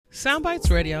Soundbites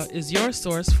Radio is your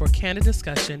source for candid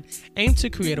discussion aimed to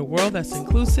create a world that's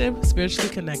inclusive, spiritually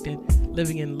connected,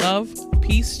 living in love,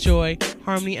 peace, joy,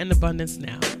 harmony, and abundance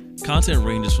now. Content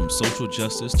ranges from social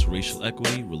justice to racial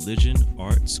equity, religion,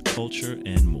 arts, culture,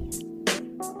 and more.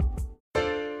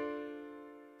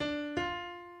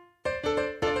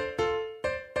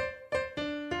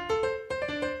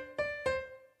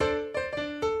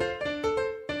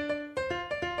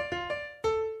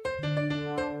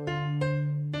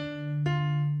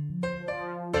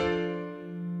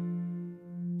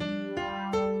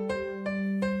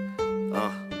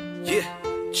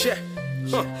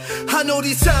 I know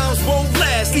these times won't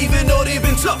last, even though they've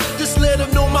been tough. Just let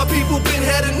them know my people been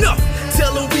had enough.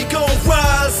 Tell them we gon'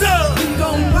 rise up. We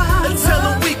gon' rise Tell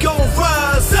them we gon'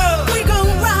 rise up. We gon'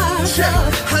 rise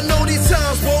up. I know these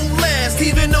times won't last,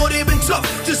 even though they've been tough.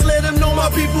 Just let them know my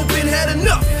people been had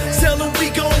enough. Tell them we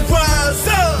gon' rise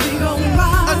up. We gon'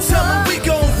 rise I tell them we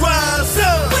gon' rise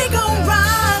up. We gon'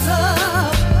 rise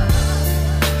up.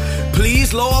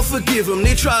 Please, Lord, forgive them.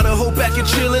 They try to hold back and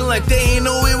chillin' like they ain't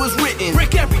know it was written.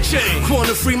 Break every chain.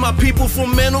 Wanna free my people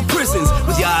from mental prisons.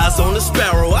 With your eyes on the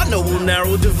sparrow, I know we'll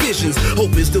narrow divisions.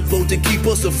 Hope is the boat to keep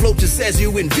us afloat just as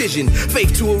you envision.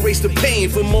 Faith to erase the pain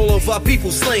from all of our people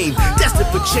slain. Destined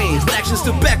for change, with actions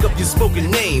to back up your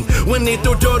spoken name. When they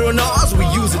throw dirt on ours, we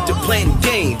use it to plant and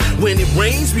gain. When it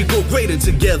rains, we grow greater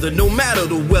together, no matter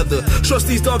the weather. Trust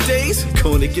these dark days,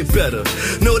 gonna get better.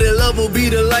 Know that love will be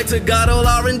the light to guide all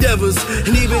our endeavors.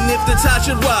 And even if the tide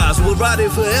should rise, we'll ride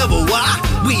it forever. Why?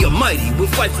 We are mighty, we'll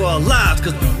fight for our lives,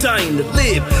 cause we dying to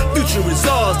live. Future is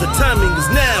ours, the timing is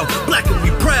now. Black and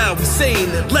we proud, we saying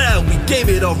it loud. We gave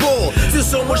it our all, there's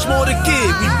so much more to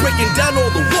give. We breaking down all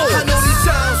the walls. I know these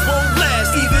times won't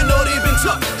last, even though they've been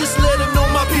tough. Just let them know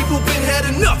my people been had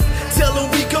enough. Tell them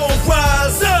we gon'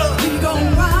 rise up. We gon'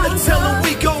 rise Tell them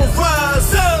we gon'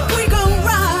 rise up. We gon'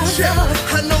 rise up.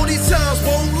 I know these times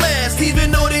won't last, even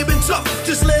though they've been tough.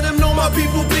 Just let them know my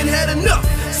people been had enough.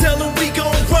 Tell them we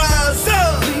gon' rise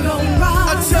up. We gon' rise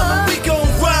I tell them we gon'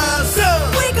 rise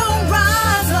up. We gon'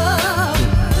 rise up.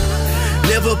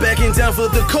 Never backing down for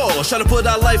the cause. Try to put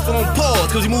our life on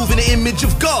pause, cause we move in the image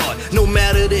of God. No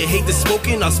matter the hate that's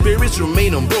smoking, our spirits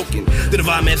remain unbroken. The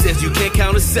divine map says you can't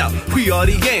count us out. We are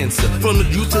the answer. From the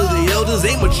youth to the elders,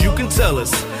 ain't much you can tell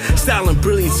us. Style and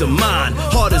brilliance of mind,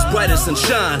 heart is bright as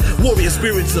sunshine. Warrior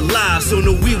spirits alive, so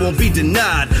no, we won't be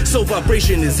denied. So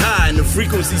vibration is high and the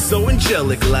frequency so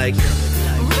angelic, like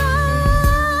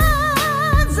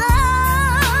Rise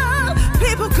up.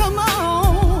 People, come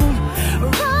on.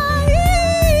 Rise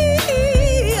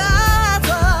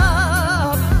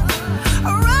up.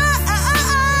 Rise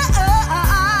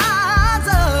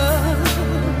up.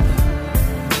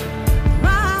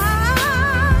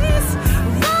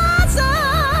 Rise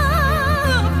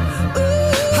up.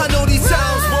 Ooh, I know these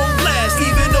times won't last,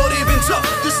 even though they've been tough.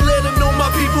 Just let them know my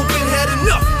people been had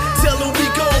enough. Tell them we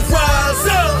gon' rise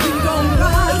up. We gon'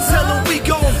 rise Tell them we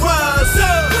gon' rise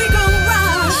up. We gon'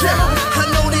 rise up. I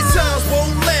know these times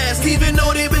won't last, even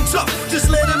though they've been tough. Just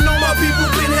let them know my people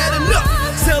been had enough.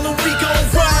 Tell them we gon'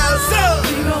 rise up.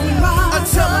 We gon' rise I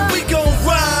tell them we gon'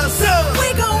 rise up. We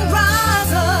gon'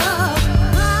 rise up.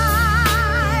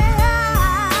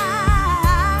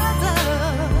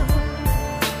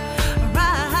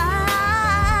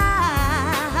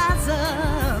 Rise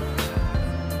up.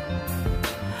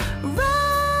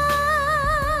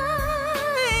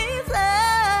 Rise up.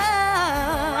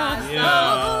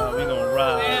 Yeah, we gonna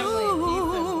ride.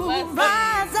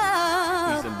 Rise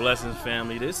up. Peace and blessings,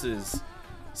 family. This is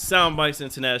Soundbites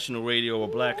International Radio, where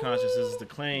Black consciousness is the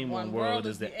claim, one world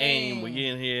is the aim. We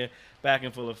in here, back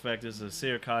in full effect. This is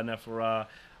Sirka Neferah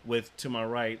with, to my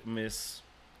right, Miss.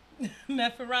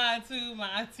 Neferah too, my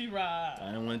auntie Rod.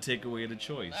 I don't want to take away the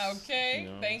choice. Okay, You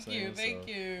know what thank I'm you, saying? thank So,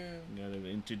 you. Gotta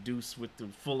introduce with the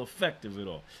full effect of it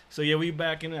all. So yeah, we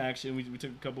back in action. We took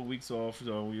a couple of weeks off,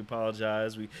 so we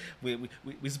apologize.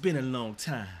 It's been a long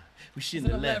time. We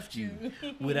shouldn't have left you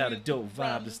without a dope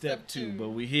vibe to step to, but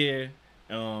we're here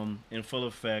in full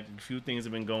effect. A few things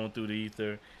have been going through the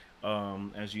ether,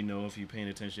 as you know, if you're paying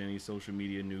attention to any social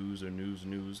media news or news,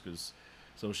 because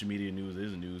social media news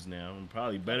is news now, and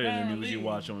probably better than the news you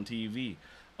watch on TV.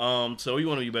 So you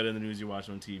want to be better than the news you watch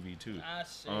on TV too.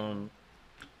 And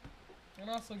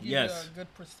also give yes. you a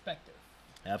good perspective.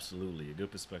 Absolutely, a good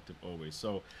perspective always.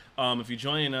 So, if you're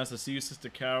joining us, I see you, Sister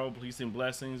Carol. Peace and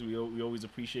blessings. We always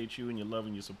appreciate you and your love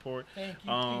and your support. Thank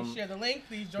you. Please share the link.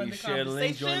 Please join the share the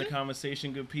link. conversation. Join the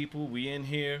conversation, good people. We in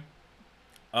here.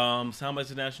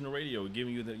 Soundbites International Radio,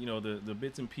 giving you the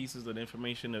bits and pieces of the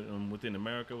information that, within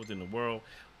America, within the world,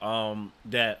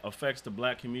 that affects the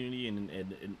Black community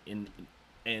and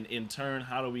and in turn,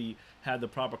 how do we have the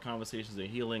proper conversations and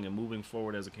healing and moving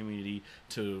forward as a community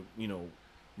to,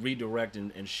 redirect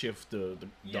and shift the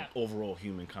overall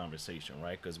human conversation,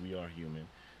 right? Because we are human,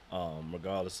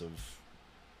 regardless of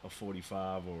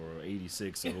 45 or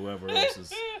 86 or whoever else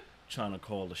is trying to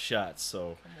call the shots.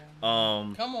 So,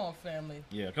 come on, family.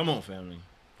 Yeah, come on, family.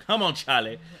 Come on,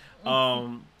 Charlie.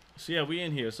 So yeah, we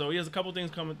in here. So there's a couple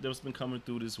things that's been coming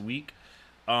through this week.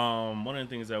 One of the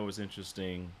things that was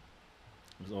interesting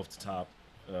was off the top.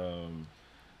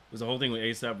 Was the whole thing with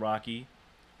A$AP Rocky,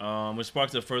 which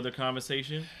sparked a further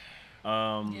conversation.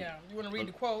 Yeah, you want to read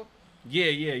the quote? Yeah.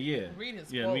 Read his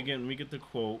quote. Yeah, let me get the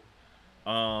quote.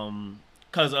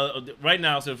 Because right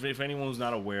now, so if anyone who's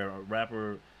not aware,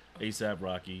 rapper A$AP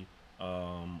Rocky,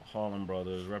 Harlem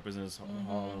Brothers, represents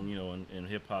Harlem, in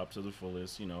hip hop to the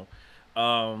fullest,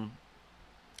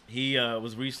 He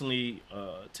was recently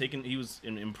taken. He was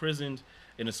imprisoned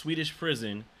in a Swedish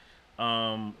prison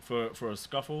for a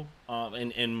scuffle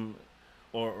and an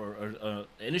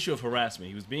issue of harassment.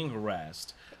 He was being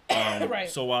harassed. Right.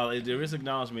 So while there is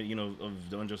acknowledgement, of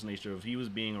the unjust nature of he was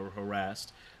being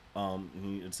harassed,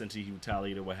 essentially he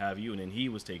retaliated, what have you, and then he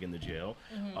was taken to jail,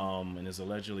 and is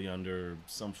allegedly under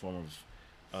some form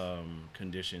of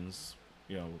conditions,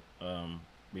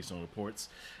 based on reports.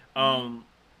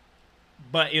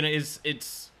 But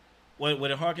it's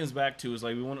what it harkens back to is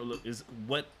like we want to look is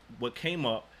what came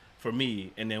up for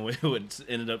me, and then what I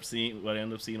ended up seeing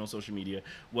on social media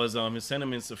was his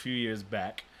sentiments a few years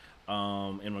back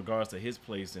in regards to his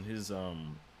place and his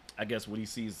I guess what he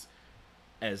sees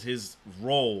as his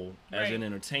role as an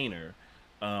entertainer,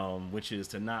 which is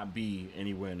to not be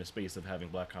anywhere in the space of having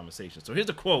black conversations. So here's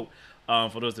a quote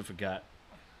for those that forgot.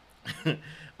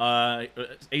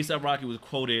 A$AP Rocky was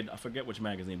quoted, I forget which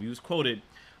magazine, but he was quoted,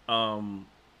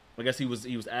 I guess he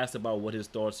was asked about what his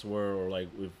thoughts were, or like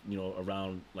with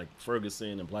around like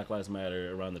Ferguson and Black Lives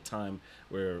Matter around the time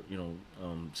where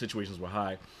situations were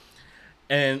high,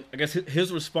 and I guess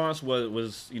his response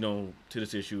was to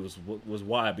this issue was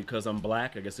why, because I'm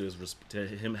black. I guess it was to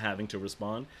him having to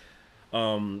respond.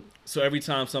 So every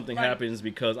time something happens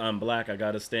because I'm black, I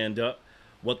gotta stand up.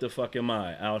 What the fuck am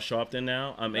I? Al Sharpton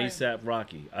now? I'm A$AP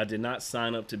Rocky. I did not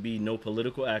sign up to be no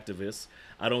political activist.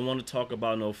 I don't want to talk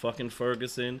about no fucking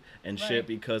Ferguson and shit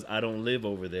because I don't live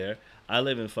over there. I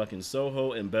live in fucking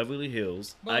Soho and Beverly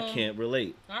Hills. Boom. I can't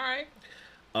relate. All right.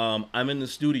 I'm in the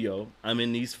studio. I'm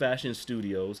in these fashion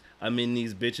studios. I'm in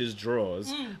these bitches'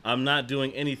 drawers. I'm not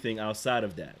doing anything outside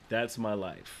of that. That's my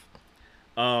life.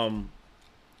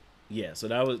 Yeah, so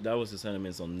that was the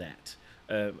sentiments on that.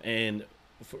 And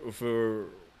for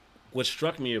what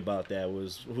struck me about that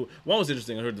was, one was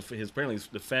interesting. I heard apparently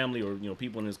the family or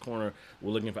people in his corner were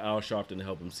looking for Al Sharpton to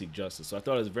help him seek justice. So I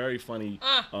thought it was a very funny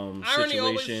irony situation.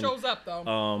 always shows up though.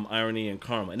 Irony and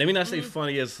karma. And I mean, I say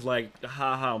funny as like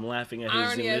ha, I'm laughing at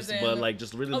irony his but like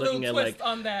just really a looking at twist like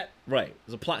on that. Right,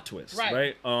 it's a plot twist,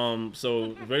 right?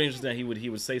 So very interesting that he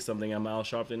would say something. I'm Al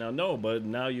Sharpton now. No, but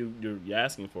now you're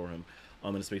asking for him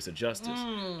in the space of justice.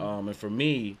 And for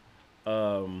me,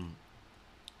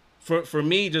 For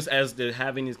me, just as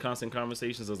having these constant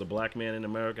conversations as a black man in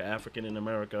America, African in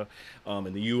America,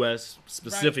 in the U.S.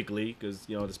 specifically, because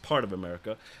it's part of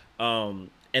America,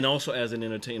 and also as an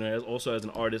entertainer, also as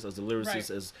an artist, as a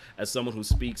lyricist, as someone who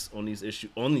speaks on these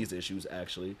issues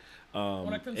actually,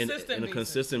 on a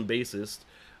consistent basis,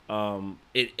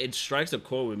 it strikes a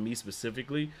chord with me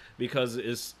specifically because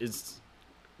it's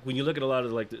when you look at a lot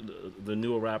of like the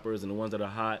newer rappers and the ones that are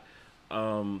hot.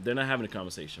 They're not having a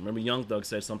conversation. Remember, Young Thug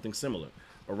said something similar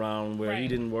around where he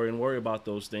didn't worry about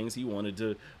those things. He's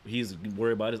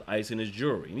worried about his ice and his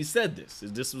jewelry. And he said this.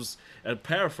 This was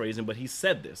paraphrasing, but he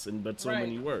said this in so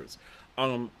many words.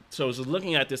 So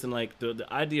looking at this and like the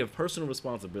idea of personal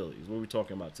responsibility is what we're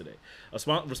talking about today.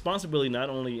 Responsibility, not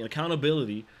only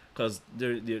accountability, because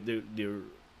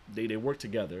they work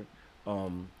together,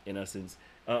 in essence.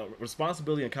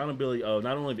 Responsibility and accountability of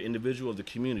not only the individual, of the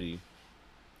community,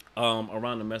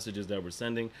 around the messages that we're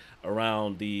sending,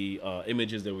 around the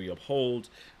images that we uphold,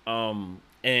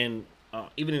 and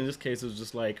even in this case, it was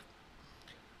just like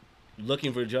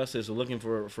looking for justice or looking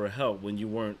for help when you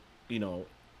weren't,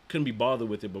 couldn't be bothered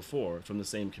with it before from the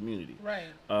same community, right?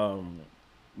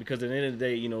 Because at the end of the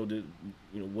day,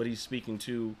 what he's speaking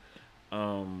to,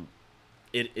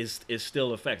 it is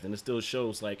still effect, and it still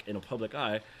shows like in a public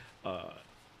eye.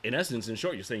 In essence, in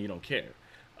short, you're saying you don't care.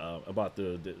 About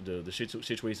the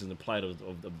situations and plight of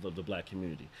the black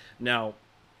community. Now,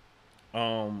 I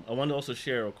want to also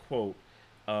share a quote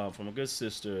from a good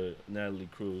sister, Natalie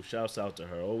Cruz. Shouts out to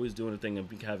her. Always doing the thing and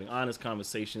having honest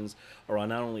conversations around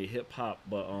not only hip hop,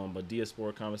 but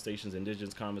diaspora conversations,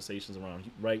 indigenous conversations around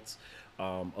rights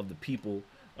of the people,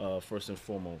 first and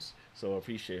foremost. So I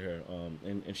appreciate her.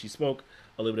 And she spoke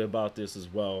a little bit about this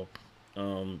as well.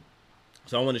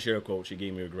 So I want to share a quote. She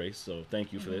gave me her grace, so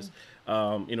thank you for this.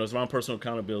 It's around personal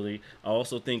accountability. I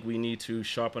also think we need to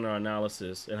sharpen our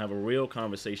analysis and have a real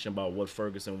conversation about what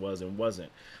Ferguson was and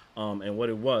wasn't. And what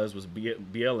it was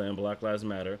BLM, Black Lives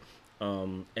Matter,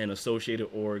 and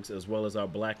associated orgs, as well as our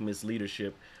Black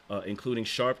misleadership, including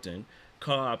Sharpton,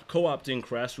 co-opting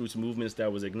grassroots movements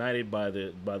that was ignited by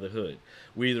the hood.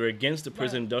 We're either against the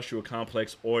prison industrial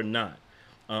complex or not.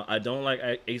 I don't like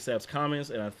ASAP's comments,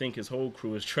 and I think his whole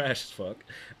crew is trash as fuck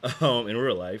in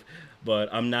real life. But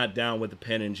I'm not down with the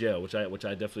pen in jail, which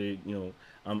I definitely,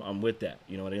 I'm with that. At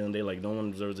the end of the day, like, no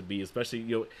one deserves to be,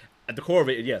 especially, at the core of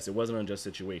it, yes, it was an unjust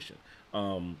situation.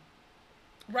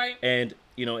 Right. And,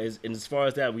 as far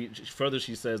as that,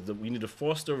 she says that we need to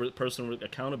foster personal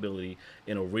accountability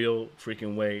in a real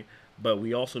freaking way. But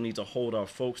we also need to hold our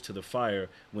folks to the fire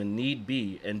when need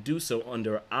be, and do so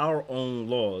under our own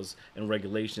laws and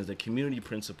regulations and community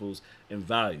principles and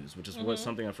values, which is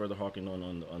something I further harkened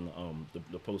on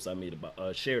the post I made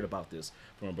shared about this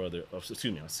from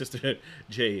my sister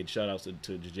Jade. Shout out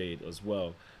to Jade as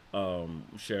well,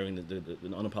 sharing the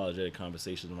unapologetic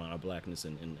conversations around our Blackness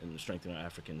and strengthening our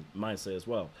African mindset as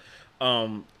well.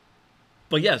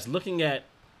 But yes, looking at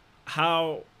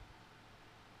how.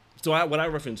 So what I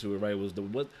referenced to it, right, was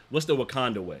what's the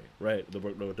Wakanda way, right? The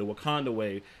Wakanda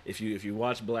way. If you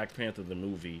watch Black Panther the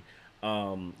movie,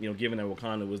 given that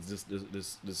Wakanda was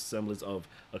this semblance of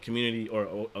a community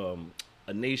or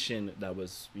a nation that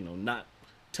was not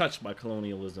touched by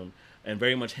colonialism and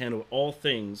very much handled all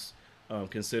things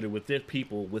considered with their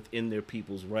people, within their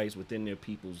people's rights, within their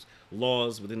people's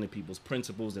laws, within their people's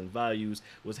principles and values,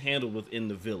 was handled within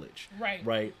the village,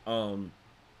 right.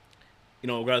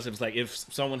 Regardless if it's like if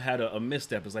someone had a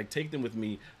misstep, it's like, take them with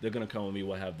me. They're gonna come with me.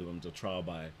 We'll have them to trial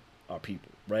by our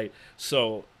people, right?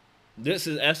 So, this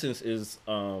is essence is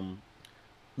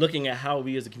looking at how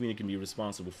we as a community can be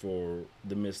responsible for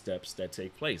the missteps that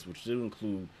take place, which do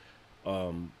include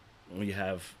when you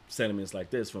have sentiments like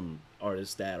this from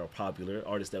artists that are popular,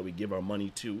 artists that we give our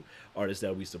money to, artists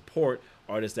that we support,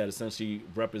 artists that essentially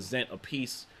represent a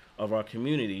piece of our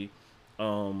community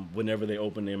whenever they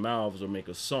open their mouths or make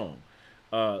a song.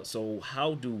 So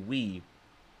how do we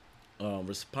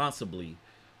responsibly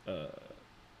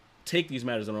take these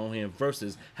matters in our own hand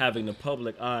versus having the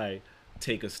public eye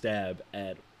take a stab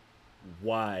at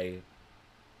why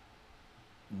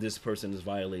this person is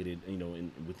violated,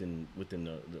 within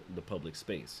the public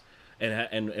space,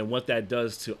 and what that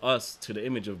does to us, to the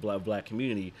image of black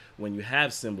community, when you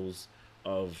have symbols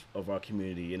of our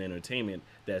community in entertainment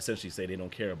that essentially say they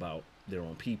don't care about their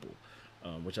own people.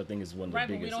 Which I think is one of the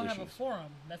biggest issues. Right, but we don't have a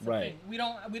forum. That's the thing. We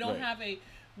don't have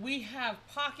we have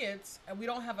pockets, and we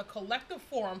don't have a collective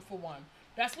forum for one.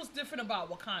 That's what's different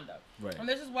about Wakanda. Right. And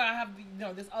this is why I have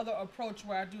this other approach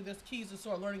where I do this keys to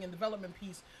SOAR learning and development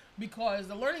piece, because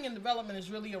the learning and development is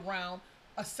really around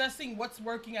assessing what's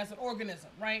working as an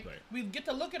organism, right? We get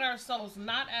to look at ourselves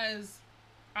not as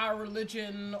our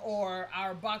religion or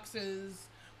our boxes.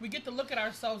 We get to look at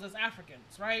ourselves as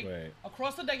Africans, right?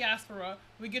 Across the diaspora,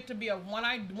 we get to be a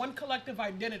one collective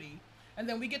identity, and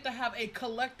then we get to have a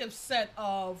collective set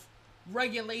of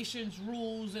regulations,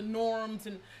 rules, and norms,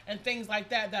 and things like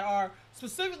that are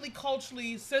specifically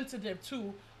culturally sensitive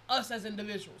to us as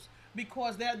individuals,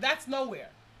 because that's nowhere,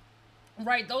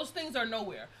 right? Those things are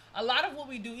nowhere. A lot of what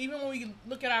we do, even when we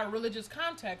look at our religious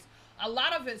context, a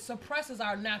lot of it suppresses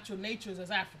our natural natures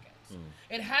as Africans.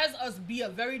 It has us be a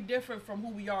very different from who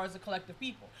we are as a collective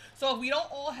people. So if we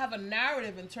don't all have a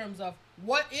narrative in terms of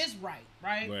what is right?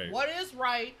 What is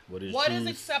right? What is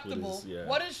acceptable?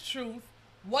 What is truth?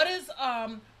 What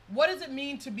does it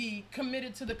mean to be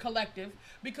committed to the collective?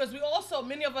 Because we also,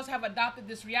 many of us have adopted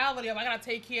this reality of, I gotta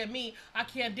take care of me, I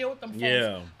can't deal with them folks.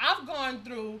 Yeah. I've gone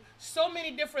through so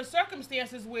many different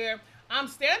circumstances where I'm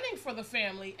standing for the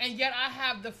family, and yet I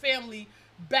have the family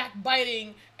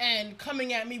backbiting and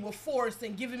coming at me with force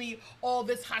and giving me all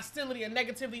this hostility and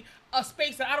negativity, a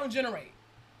space that I don't generate.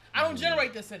 I don't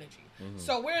generate this energy.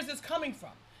 So where is this coming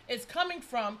from? It's coming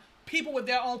from people with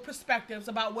their own perspectives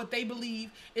about what they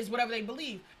believe is whatever they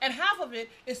believe. And half of it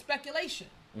is speculation,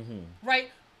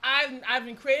 right? I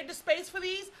haven't created the space for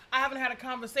these. I haven't had a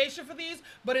conversation for these,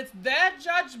 but it's their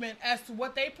judgment as to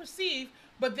what they perceive,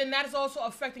 but then that is also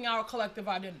affecting our collective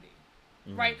identity,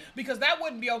 right? Because that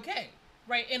wouldn't be okay.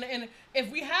 right? And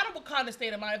if we had a Wakanda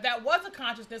state of mind, if that was a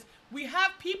consciousness, we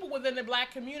have people within the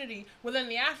black community, within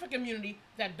the African community,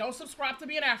 that don't subscribe to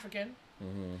being African,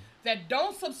 that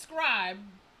don't subscribe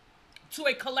to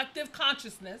a collective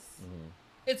consciousness.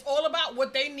 It's all about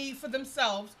what they need for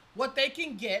themselves, what they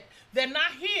can get. They're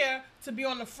not here to be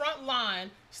on the front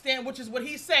line, which is what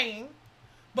he's saying.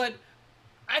 But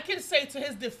I can say to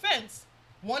his defense,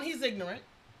 one, he's ignorant,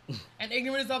 and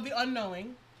ignorant is of the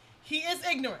unknowing. He is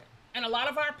ignorant, and a lot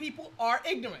of our people are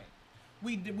ignorant.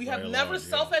 We have never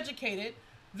self-educated.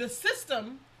 The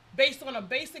system, based on a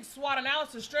basic SWOT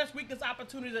analysis, strengths, weakness,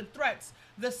 opportunities, and threats,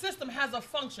 the system has a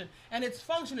function, and its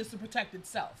function is to protect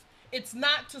itself. It's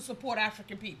not to support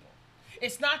African people.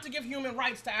 It's not to give human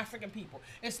rights to African people.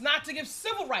 It's not to give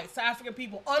civil rights to African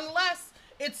people unless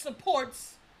it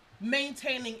supports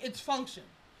maintaining its function.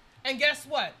 And guess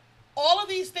what? All of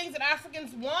these things that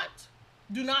Africans want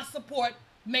do not support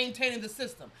maintaining the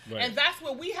system. Right. And that's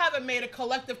where we haven't made a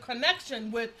collective connection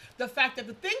with the fact that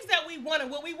the things that we want and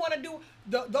what we want to do,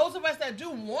 those of us that do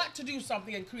want to do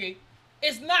something and create,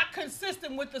 is not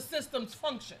consistent with the system's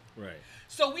function. Right.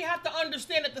 So we have to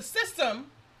understand that the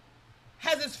system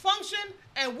has its function,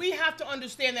 and we have to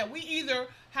understand that we either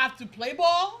have to play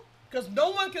ball, because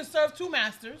no one can serve two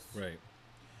masters. Right.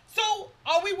 So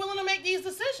are we willing to make these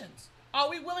decisions? Are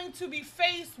we willing to be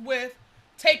faced with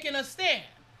taking a stand?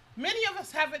 Many of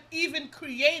us haven't even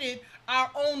created our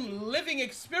own living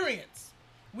experience.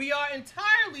 We are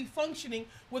entirely functioning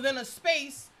within a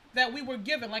space that we were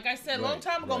given. Like I said a long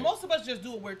time ago, most of us just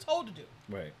do what we're told to do.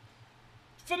 Right.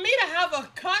 For me to have a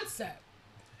concept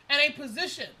and a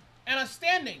position and a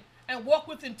standing and walk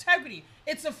with integrity,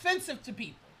 it's offensive to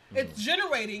people. It's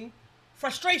generating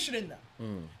frustration in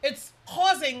them. It's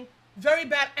causing very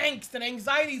bad angst and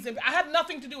anxieties. And I have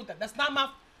nothing to do with that. That's not my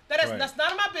that's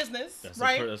none of my business. That's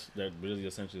right. That really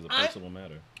essentially is a personal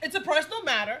matter. It's a personal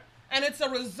matter, and it's a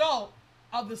result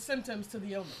of the symptoms to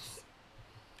the illness.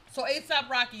 So A$AP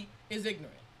Rocky is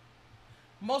ignorant.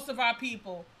 Most of our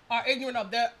people are ignorant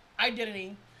of their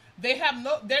identity. They have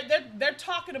they're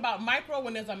talking about micro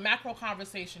when there's a macro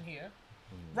conversation here,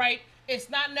 right? It's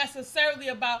not necessarily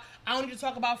about, I don't need to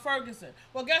talk about Ferguson.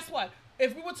 Well, guess what?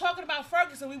 If we were talking about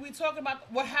Ferguson, we'd be talking about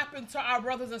what happened to our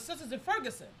brothers and sisters in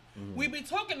Ferguson. We'd be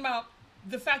talking about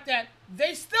the fact that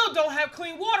they still don't have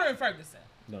clean water in Ferguson.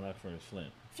 No, not Ferguson,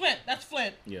 Flint. Flint, that's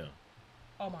Flint. Yeah.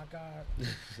 Oh my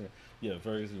God. Yeah,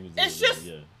 Ferguson was.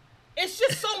 It's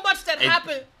just so much that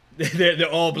happened. They're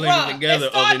all blending together.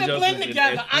 It's starting to blend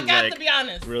together. I got to be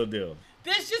honest. Real deal.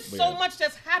 There's just so much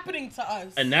that's happening to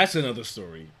us. And that's another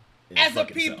story. As a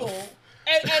people.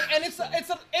 And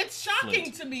it's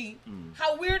shocking to me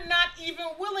how we're not even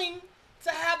willing to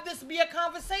have this be a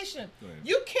conversation. Right.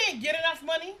 You can't get enough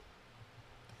money.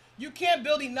 You can't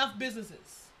build enough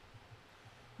businesses.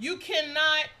 You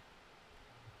cannot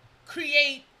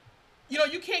create,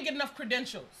 you can't get enough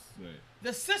credentials. Right.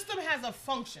 The system has a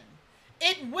function.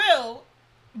 It will,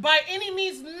 by any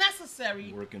means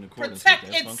necessary, protect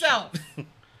itself.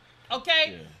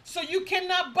 Okay? Yeah. So you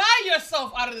cannot buy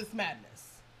yourself out of this madness.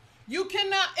 You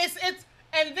cannot,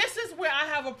 and this is where I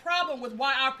have a problem with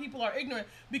why our people are ignorant,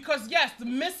 because yes, the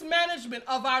mismanagement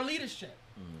of our leadership.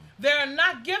 They're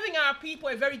not giving our people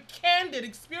a very candid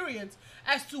experience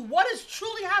as to what is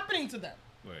truly happening to them.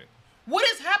 Right. What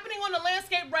is happening on the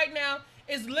landscape right now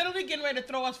is literally getting ready to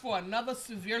throw us for another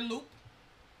severe loop.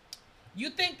 You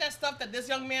think that stuff that this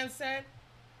young man said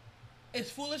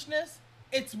is foolishness?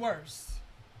 It's worse.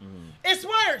 It's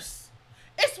worse.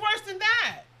 It's worse than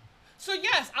that. So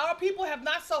yes, our people have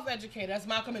not self-educated, as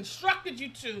Malcolm instructed you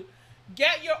to.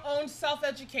 Get your own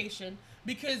self-education,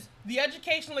 because the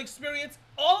educational experience,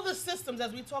 all the systems,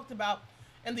 as we talked about,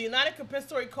 in the United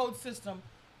Compensatory Code system,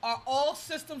 are all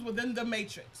systems within the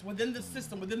matrix, within the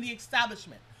system, within the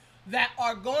establishment, that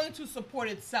are going to support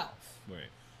itself. Right.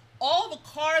 All the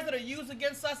cars that are used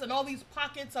against us and all these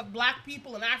pockets of black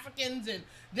people and Africans and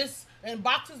this and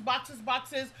boxes,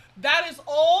 that is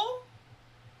all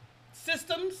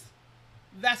systems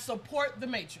that support the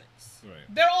matrix. Right.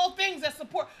 They're all things that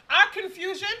support our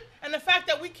confusion, and the fact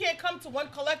that we can't come to one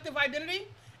collective identity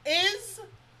is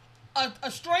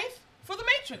a strength for the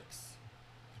matrix.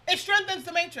 It strengthens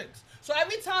the matrix. So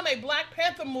every time a Black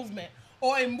Panther movement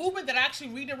or a movement that actually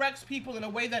redirects people in a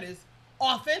way that is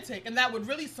authentic and that would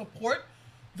really support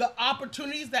the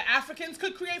opportunities that Africans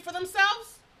could create for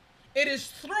themselves, it is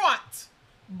thwart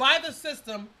by the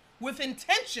system with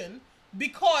intention,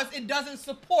 because it doesn't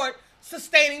support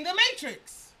sustaining the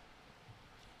matrix.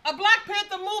 A Black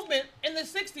Panther movement in the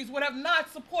 60s would have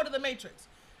not supported the matrix.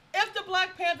 If the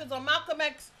Black Panthers or Malcolm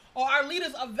X or our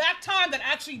leaders of that time that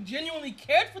actually genuinely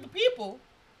cared for the people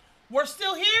were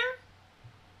still here,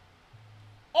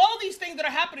 all these things that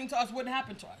are happening to us wouldn't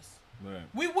happen to us. Right.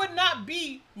 We would not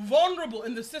be vulnerable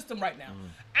in the system right now.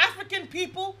 African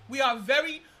people, we are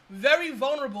very, very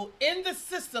vulnerable in the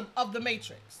system of the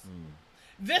Matrix.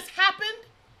 This happened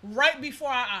right before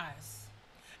our eyes.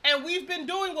 And we've been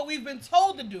doing what we've been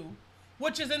told to do,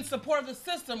 which is in support of the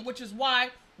system, which is why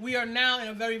we are now in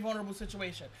a very vulnerable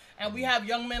situation. And we have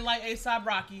young men like A$AP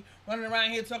Rocky running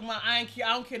around here talking about, I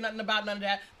don't care nothing about none of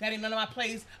that. That ain't none of my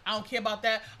plays. I don't care about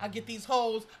that. I get these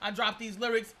hoes. I drop these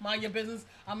lyrics. Mind your business.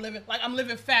 I'm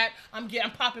living fat. I'm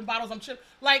popping bottles. I'm chill.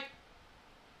 Like,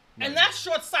 and that's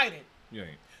short-sighted. Yeah.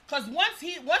 Because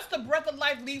once the breath of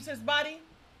life leaves his body,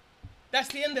 that's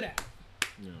the end of that.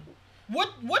 Yeah.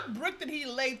 What brick did he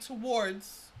lay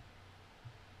towards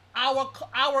our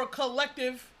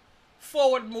collective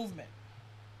forward movement?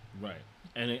 Right.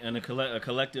 And a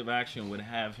collective action would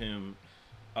have him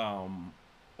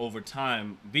over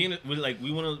time being like,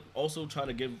 we want to also try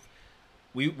to give,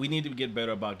 we need to get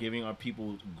better about giving our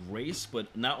people grace,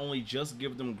 but not only just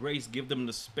give them grace, give them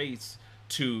the space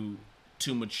to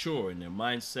mature in their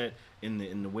mindset, in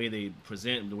the way they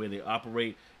present, in the way they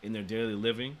operate in their daily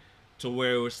living, to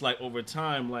where it's like over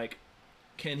time, like,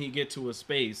 can he get to a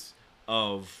space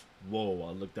of,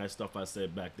 whoa, look, that stuff I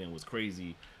said back then was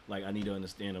crazy. Like, I need to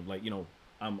understand of, like, you know,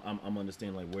 I'm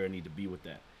understanding like where I need to be with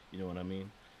that. You know what I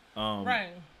mean? Right.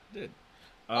 Did.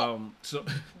 So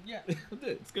yeah,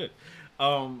 it's good.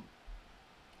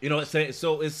 You know,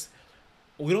 so it's,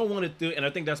 we don't want to do, and I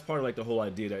think that's part of like the whole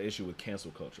idea, that issue with cancel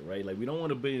culture, right? Like, we don't want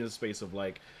to be in a space of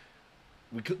like,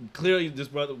 we could clearly, this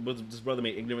brother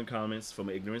made ignorant comments from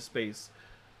an ignorant space.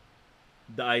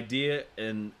 The idea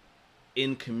and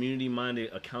in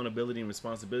community-minded accountability and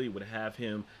responsibility would have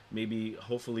him maybe,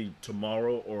 hopefully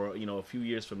tomorrow or, you know, a few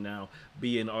years from now,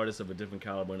 be an artist of a different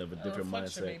caliber and of a different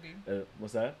mindset. Maybe.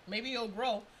 What's that? Maybe he'll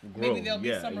grow. Maybe there'll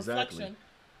be some reflection.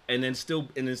 And then still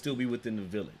be within the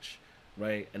village,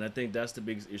 right? And I think that's the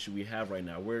biggest issue we have right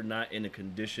now. We're not in a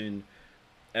condition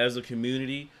as a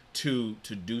community to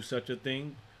do such a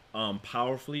thing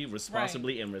powerfully,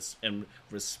 responsibly, and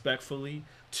respectfully,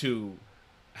 to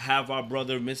have our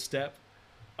brother misstep,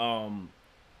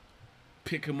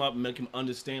 pick him up, make him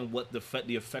understand what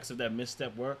the effects of that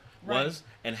misstep was,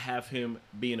 and have him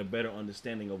be in a better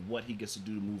understanding of what he gets to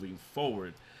do moving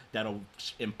forward that'll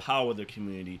empower the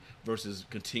community versus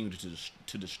continue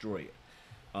to destroy it.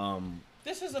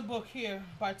 This is a book here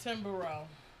by Tim Burrell.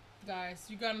 Guys,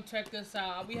 you gotta check this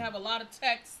out. We have a lot of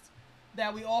text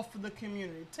that we offer the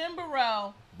community. Tim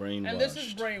Burrell, and this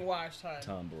is Brainwashed, honey.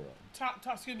 Tom Burrell.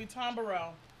 Tom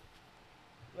Burrell.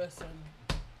 Listen,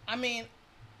 I mean,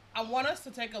 I want us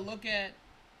to take a look at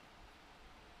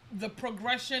the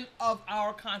progression of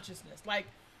our consciousness. Like,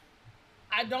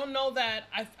 I don't know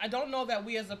that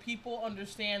we as a people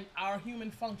understand our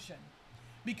human function,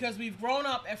 because we've grown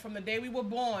up and from the day we were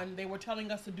born, they were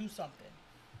telling us to do something.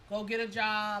 Go get a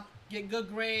job, get good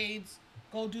grades,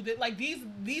 go do that. Like, these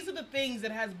are the things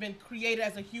that has been created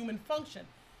as a human function.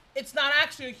 It's not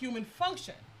actually a human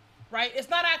function, right? It's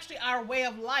not actually our way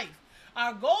of life.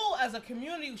 Our goal as a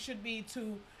community should be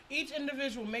to each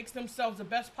individual makes themselves the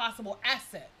best possible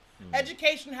asset. Mm-hmm.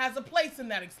 Education has a place in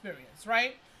that experience,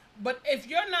 right? But if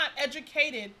you're not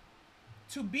educated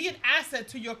to be an asset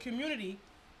to your community,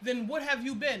 then what have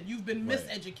you been? You've been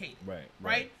miseducated,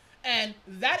 right? And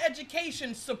that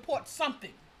education supports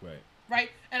something,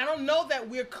 right? And I don't know that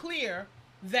we're clear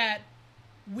that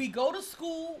we go to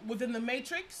school within the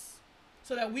matrix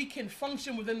so that we can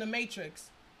function within the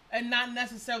matrix and not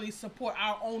necessarily support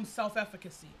our own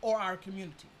self-efficacy or our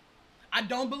community. I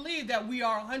don't believe that we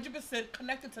are 100%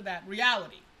 connected to that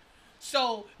reality.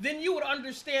 So then you would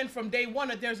understand from day one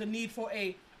that there's a need for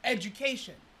a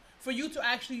education, for you to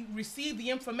actually receive the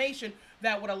information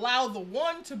that would allow the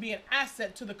one to be an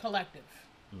asset to the collective.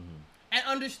 Mm-hmm. And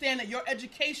understand that your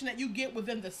education that you get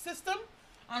within the system,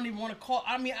 I don't even want to call,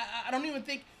 I don't even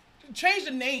think, change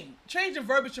the name, change the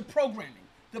verbiage of programming.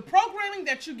 The programming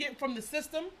that you get from the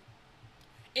system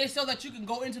is so that you can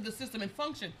go into the system and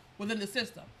function within the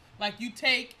system. Like, you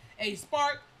take a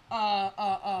spark, I'm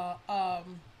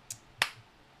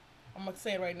gonna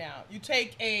say it right now. You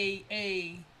take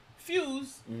a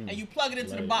fuse and you plug it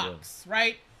into the box,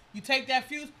 right? You take that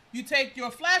fuse, you take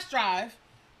your flash drive,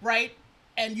 right?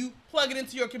 And you plug it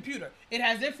into your computer. It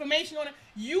has information on it.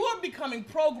 You are becoming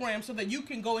programmed so that you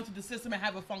can go into the system and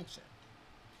have a function.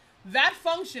 That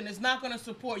function is not going to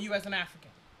support you as an African.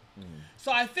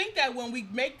 So I think that when we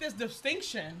make this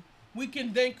distinction, we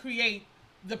can then create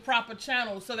the proper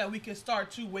channels so that we can start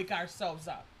to wake ourselves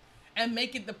up and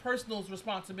make it the personal's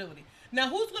responsibility. Now,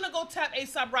 who's going to go tap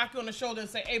A$AP Rocky on the shoulder and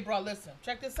say, hey, bro, listen,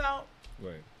 check this out.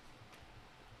 Right.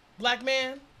 Black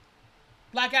man,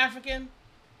 Black African,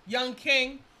 young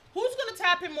king. Who's going to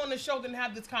tap him on the shoulder and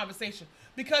have this conversation?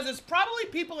 Because it's probably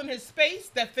people in his space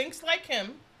that thinks like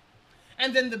him.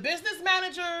 And then the business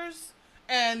managers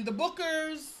and the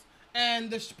bookers and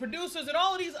the producers and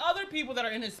all of these other people that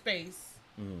are in his space,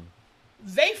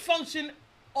 they function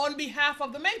on behalf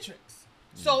of the Matrix.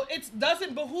 So it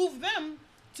doesn't behoove them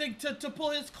to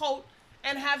pull his coat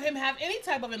and have him have any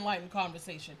type of enlightened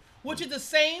conversation, which is the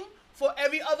same for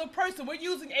every other person. We're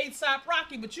using A$AP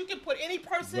Rocky, but you can put any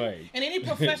person in any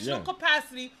professional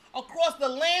capacity across the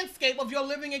landscape of your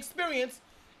living experience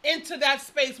into that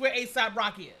space where A$AP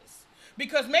Rocky is.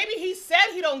 Because maybe he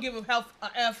said he don't give a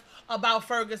F about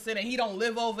Ferguson and he don't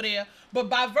live over there, but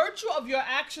by virtue of your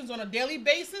actions on a daily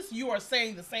basis, you are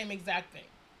saying the same exact thing.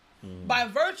 By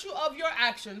virtue of your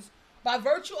actions, by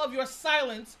virtue of your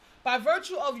silence, by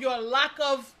virtue of your lack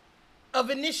of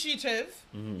initiative,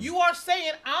 you are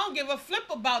saying, I don't give a flip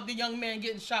about the young man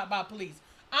getting shot by police.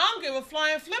 I don't give a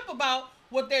flying flip about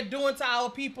what they're doing to our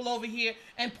people over here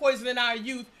and poisoning our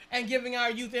youth and giving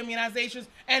our youth immunizations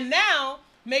and now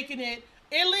making it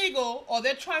illegal, or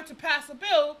they're trying to pass a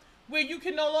bill where you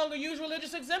can no longer use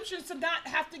religious exemptions to not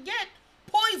have to get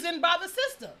poisoned by the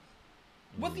system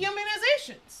with the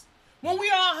immunizations. When we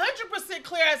are 100%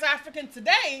 clear as Africans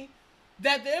today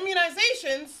that the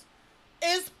immunizations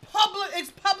is public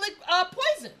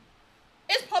poison.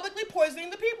 It's publicly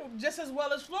poisoning the people, just as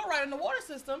well as fluoride in the water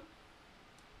system,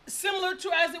 similar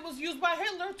to as it was used by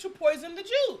Hitler to poison the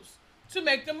Jews, to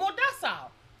make them more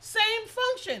docile. Same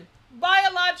function,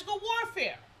 biological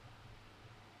warfare.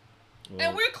 Well,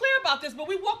 and we're clear about this, but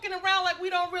we're walking around like we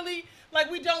don't really,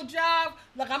 like we don't jive.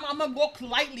 Like I'm gonna walk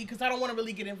lightly because I don't want to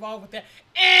really get involved with that.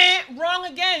 And wrong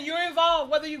again, you're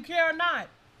involved whether you care or not.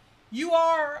 You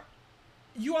are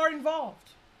involved,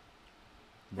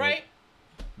 right?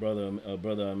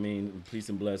 Brother, I mean, peace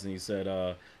and blessing. He said,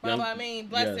 blessings.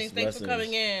 Yes, thanks for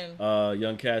coming in.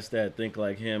 Young cats that think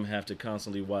like him have to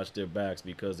constantly watch their backs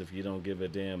because if you don't give a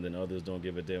damn, then others don't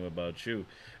give a damn about you,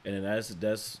 and then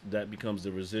that becomes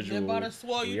the residual by the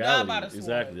sword, reality. You die by the sword.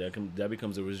 Exactly, that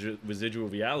becomes a residual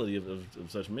reality of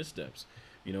such missteps.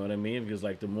 You know what I mean? Because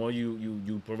like the more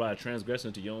you provide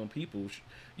transgression to your own people,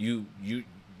 you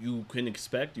can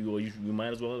expect, you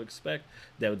might as well expect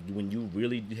that when you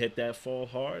really hit that fall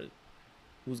hard,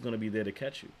 who's going to be there to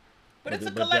catch you? But it's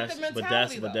a collective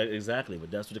mentality, exactly. But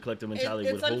that's what the collective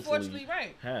mentality would hopefully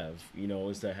right. have. You know,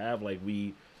 is to have like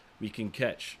we can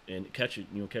catch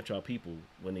our people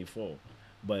when they fall.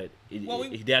 But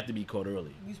he'd have to be caught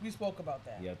early. We spoke about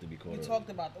that. You have to be caught early. We talked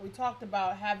about that. We talked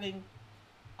about having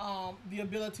the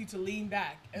ability to lean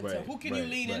back and so who can you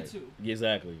lean into?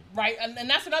 Exactly. Right, and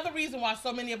that's another reason why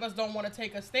so many of us don't want to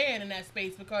take a stand in that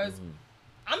space because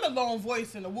I'm the lone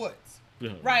voice in the woods,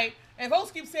 right? And folks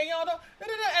keep saying, "Yo,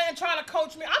 and trying to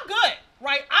coach me." I'm good,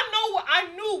 right? I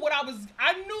knew what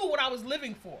I was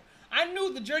living for. I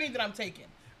knew the journey that I'm taking.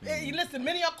 Listen,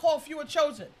 many are called, few are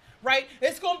chosen, right?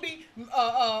 It's gonna be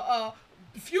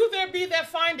few there be that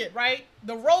find it, right?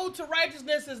 The road to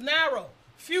righteousness is narrow.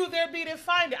 Few there be that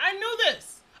find it. I knew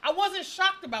this. I wasn't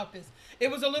shocked about this.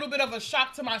 It was a little bit of a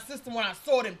shock to my system when I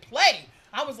saw it in play.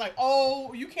 I was like,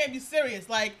 oh, you can't be serious.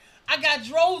 Like, I got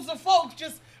droves of folks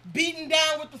just beaten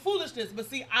down with the foolishness. But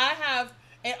see, I have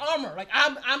an armor. Like,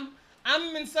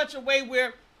 I'm in such a way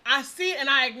where I see it and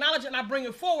I acknowledge it and I bring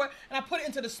it forward and I put it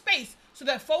into the space so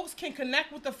that folks can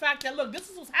connect with the fact that, look, this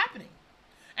is what's happening.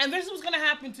 And this is what's going to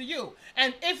happen to you.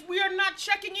 And if we are not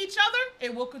checking each other,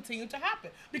 it will continue to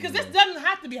happen. Because this doesn't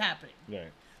have to be happening.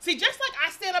 Right. See, just like I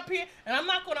stand up here and I'm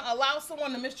not going to allow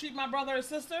someone to mistreat my brother or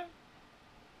sister,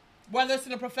 whether it's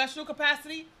in a professional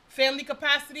capacity, family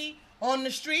capacity, on the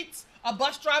streets, a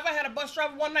bus driver. I had a bus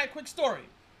driver one night, quick story.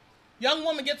 Young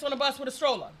woman gets on the bus with a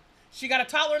stroller. She got a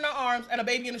toddler in her arms and a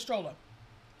baby in the stroller.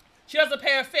 She doesn't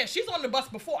pay her fare. She's on the bus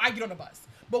before I get on the bus.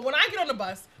 But when I get on the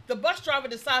bus driver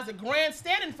decides to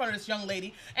grandstand in front of this young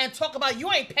lady and talk about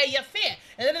you ain't pay your fare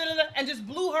and just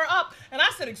blew her up. And I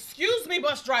said, excuse me,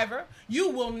 bus driver, you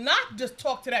will not just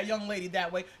talk to that young lady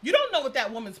that way. You don't know what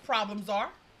that woman's problems are.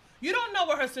 You don't know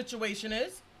what her situation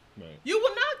is. Right. You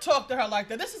will not talk to her like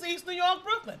that. This is East New York,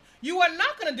 Brooklyn. You are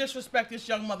not going to disrespect this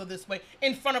young mother this way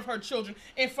in front of her children,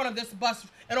 in front of this bus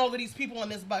and all of these people on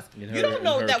this bus. You don't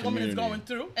know what that woman is going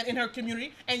through and in her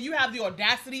community, and you have the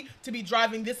audacity to be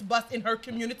driving this bus in her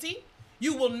community.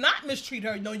 You will not mistreat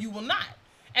her. No, you will not.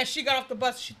 As she got off the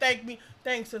bus, she thanked me.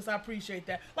 Thanks, sis. I appreciate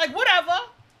that. Like, whatever.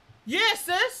 Yeah,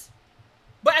 sis.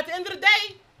 But at the end of the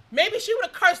day, maybe she would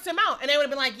have cursed him out, and they would have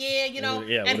been like, yeah, you know.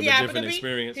 Yeah, and he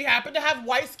happened to have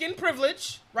white skin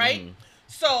privilege, right? Mm-hmm.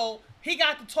 So he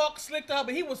got to talk slick to her,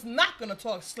 but he was not going to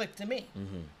talk slick to me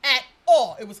at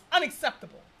all. It was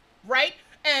unacceptable. right?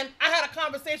 And I had a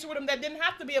conversation with him that didn't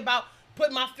have to be about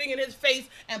putting my finger in his face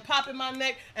and popping my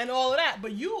neck and all of that.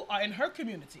 But you are in her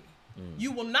community.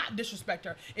 You will not disrespect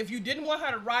her. If you didn't want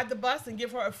her to ride the bus and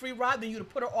give her a free ride, then you'd have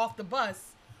put her off the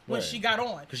bus when she got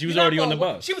on. Because she was already on the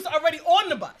bus. She was already on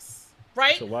the bus,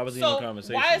 right? So why was he in a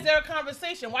conversation? Why is there a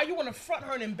conversation? Why you want to front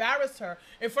her and embarrass her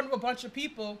in front of a bunch of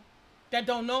people that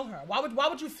don't know her? Why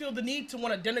would you feel the need to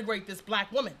want to denigrate this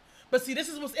black woman? But see, this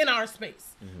is what's in our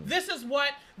space. This is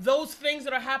what those things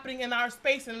that are happening in our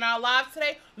space and in our lives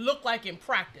today look like in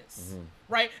practice,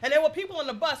 right? And there were people on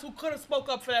the bus who could have spoke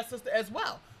up for that sister as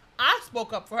well. I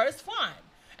spoke up for her. It's fine.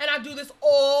 And I do this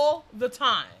all the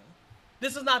time.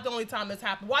 This is not the only time this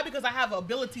happened. Why? Because I have the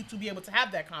ability to be able to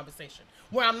have that conversation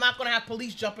where I'm not going to have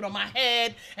police jumping on my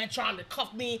head and trying to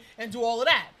cuff me and do all of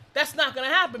that. That's not going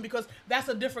to happen because that's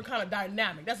a different kind of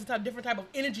dynamic. That's a different type of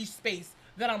energy space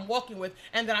that I'm walking with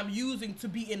and that I'm using to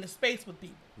be in the space with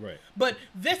people. Right. But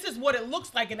this is what it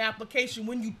looks like in application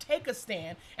when you take a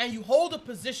stand and you hold a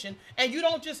position and you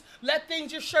don't just let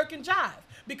things just shirk and jive.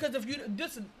 Because if you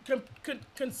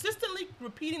consistently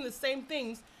repeating the same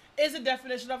things is a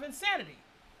definition of insanity.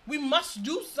 We must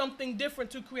do something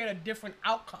different to create a different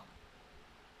outcome.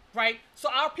 Right? So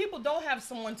our people don't have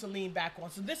someone to lean back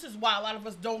on. So this is why a lot of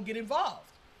us don't get involved.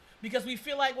 Because we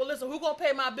feel like, well, listen, who's going to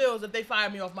pay my bills if they fire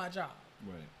me off my job?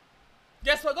 Right.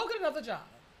 Guess what? Go get another job.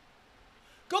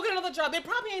 Go get another job. They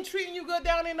probably ain't treating you good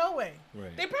down there no way.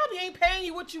 Right. They probably ain't paying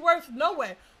you what you're worth no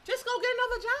way. Just go get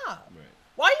another job. Right.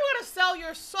 Why you gotta sell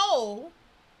your soul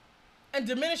and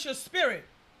diminish your spirit?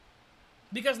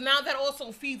 Because now that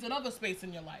also feeds another space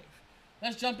in your life.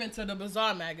 Let's jump into the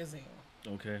Bazaar magazine.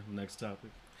 Okay, next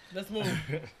topic. Let's move.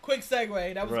 Quick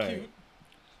segue. That was cute.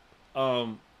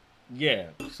 Yeah.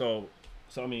 So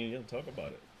I mean, yeah, talk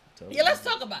about it. Let's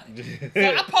talk about it. So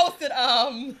I posted,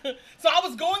 so I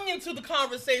was going into the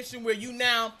conversation where you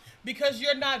now, because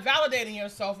you're not validating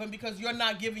yourself and because you're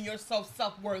not giving yourself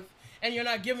self-worth and you're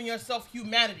not giving yourself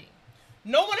humanity.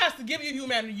 No one has to give you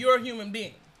humanity. You're a human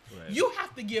being. Right. You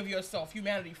have to give yourself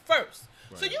humanity first.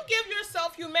 Right. So you give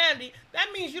yourself humanity, that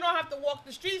means you don't have to walk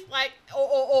the streets like,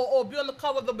 or be on the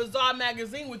cover of the Bazaar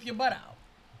magazine with your butt out.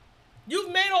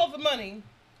 You've made all the money.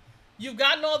 You've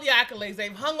gotten all the accolades.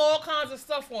 They've hung all kinds of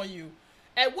stuff on you.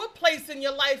 At what place in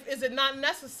your life is it not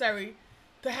necessary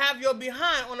to have your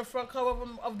behind on the front cover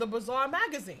of the Bazaar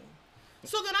magazine?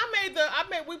 So then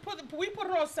we put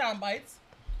it on sound bites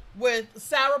with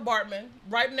Sarah Bartman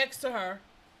right next to her.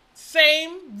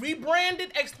 Same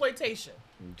rebranded exploitation.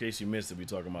 In case you missed it, we're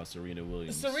talking about Serena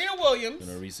Williams. Serena Williams.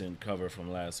 In a recent cover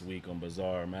from last week on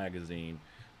Bazaar magazine,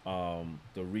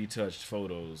 the retouched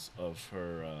photos of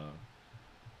her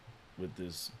with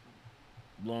this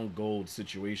long gold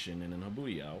situation and then her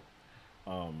booty out.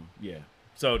 Yeah.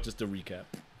 So just to recap.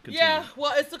 Continue. Yeah,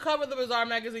 well, it's the cover of the Bazaar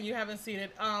magazine. You haven't seen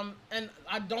it. And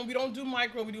we don't do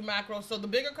micro, we do macro. So the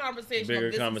bigger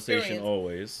conversation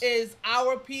always is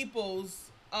our people's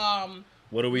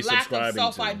what are we lack subscribing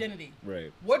of self-identity.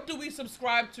 Right. What do we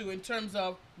subscribe to in terms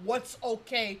of what's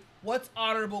okay, what's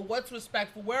honorable, what's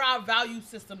respectful, where are our value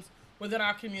systems within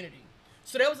our community?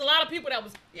 So there was a lot of people that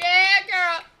was, yeah,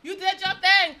 girl, you did your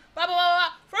thing, blah, blah, blah, blah.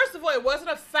 First of all, it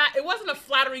wasn't a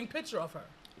flattering picture of her.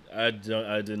 I did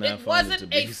not it find it to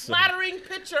be wasn't a flattering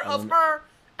picture of her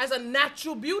as a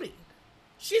natural beauty.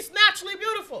 She's naturally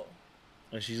beautiful.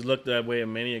 And she's looked that way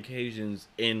on many occasions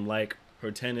in like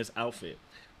her tennis outfit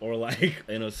or like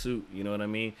in a suit. You know what I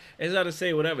mean? It's not to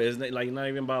say whatever. It's not, like not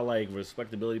even about like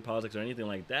respectability politics or anything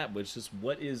like that. But it's just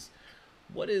what is.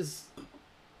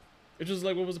 It's just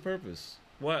like, what was the purpose?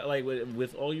 What, like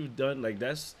with all you've done, like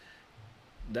that's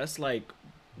like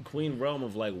queen realm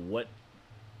of like what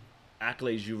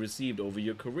accolades you received over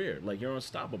your career. Like you're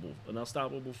unstoppable, an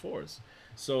unstoppable force.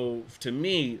 So to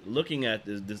me, looking at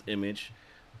this image,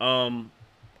 I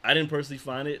didn't personally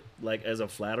find it like as a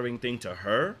flattering thing to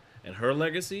her and her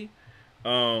legacy.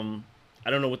 I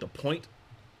don't know what the point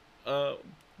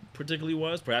particularly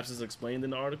was. Perhaps it's explained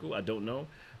in the article. I don't know,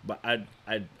 but I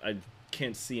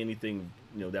can't see anything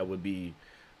that would be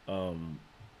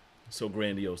so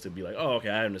grandiose to be like, oh, okay,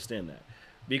 I understand that.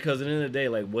 Because at the end of the day,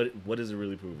 like what is it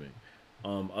really proving?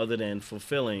 Other than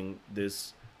fulfilling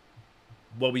this,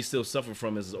 what we still suffer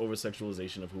from is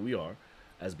over-sexualization of who we are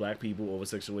as black people,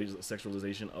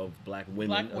 over-sexualization of black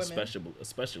women.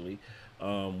 especially,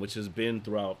 which has been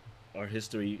throughout our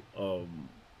history,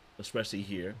 especially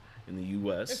here in the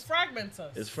U.S. It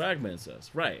fragments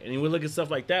us. Right. And we look at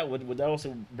stuff like that, would that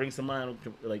also brings to mind,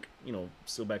 like,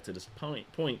 still back to this point.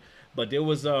 But there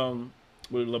was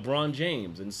with LeBron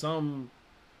James and some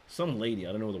some lady.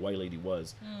 I don't know who the white lady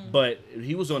was, but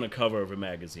he was on the cover of a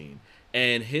magazine,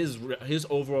 and his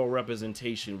overall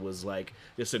representation was like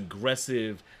this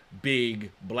aggressive,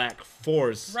 big black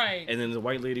force, right? And then the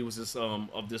white lady was this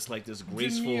of this like this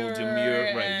graceful,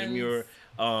 demure,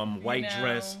 white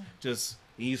dress, just.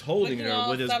 He's holding her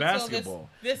with his basketball.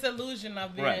 This illusion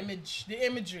of the image, the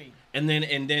imagery. And then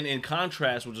in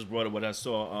contrast, which is brought up what I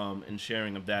saw in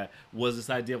sharing of that was this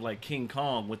idea of like King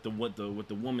Kong with the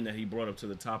woman that he brought up to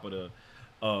the top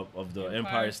of the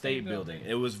Empire State Building.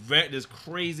 It was this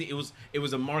crazy. It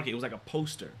was a market. It was like a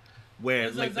poster where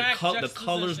like the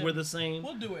colors were the same.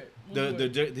 We'll do it.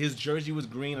 His jersey was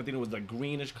green. I think it was like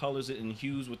greenish colors and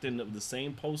hues within the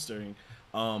same postering.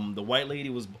 The white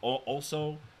lady was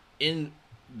also in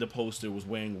the poster was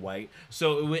wearing white,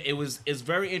 so it's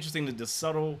very interesting the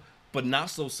subtle but not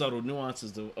so subtle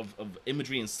nuances of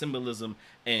imagery and symbolism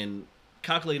and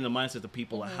calculating the mindset of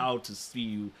people of how to see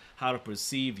you, how to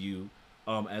perceive you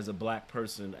as a black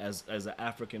person, as an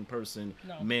African person,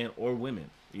 man or women.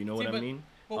 You know what I mean?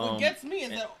 But what gets me is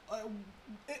that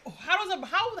how does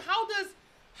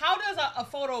a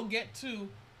photo get to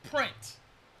print?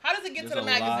 How does it get to the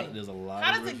magazine? There's a lot.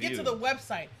 How does it get to the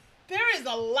website? There is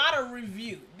a lot of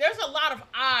review. There's a lot of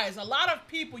eyes, a lot of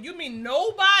people. You mean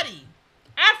nobody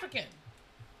African.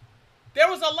 There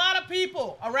was a lot of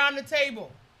people around the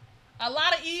table. A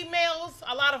lot of emails,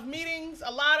 a lot of meetings,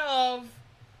 a lot of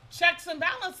checks and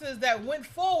balances that went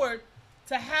forward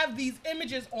to have these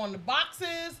images on the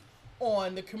boxes,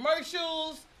 on the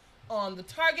commercials, on the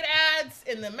Target ads,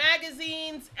 in the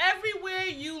magazines. Everywhere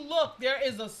you look, there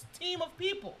is a team of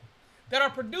people that are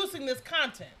producing this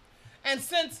content. And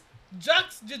since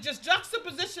just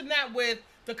juxtaposition that with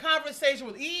the conversation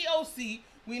with EEOC,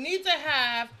 we need to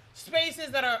have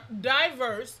spaces that are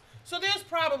diverse. So there's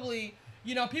probably,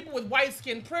 people with white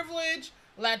skin privilege,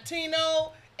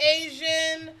 Latino,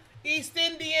 Asian, East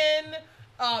Indian,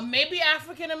 maybe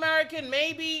African American,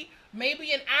 maybe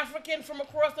an African from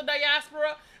across the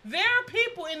diaspora. There are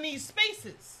people in these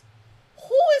spaces.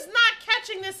 Who is not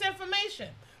catching this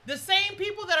information? The same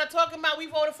people that are talking about we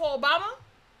voted for Obama?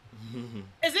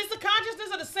 Is this the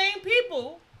consciousness of the same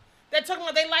people that talking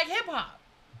about they like hip hop?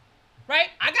 Right?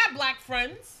 I got black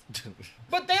friends,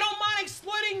 but they don't mind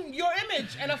exploiting your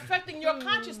image and affecting your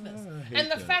consciousness. And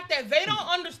the fact that they don't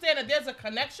understand that there's a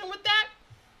connection with that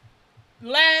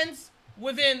lands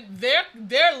within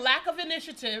their lack of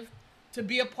initiative to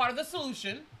be a part of the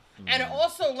solution. And it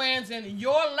also lands in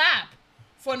your lap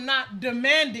for not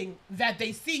demanding that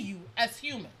they see you as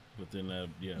human. Within that,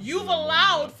 you've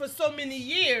allowed for so many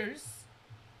years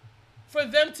for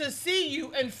them to see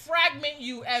you and fragment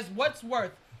you as what's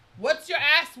worth. What's your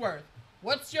ass worth?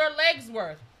 What's your legs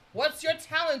worth? What's your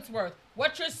talents worth?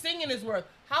 What your singing is worth?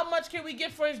 How much can we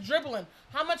get for his dribbling?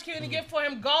 How much can we get for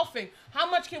him golfing?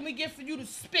 How much can we get for you to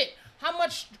spit? How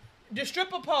much the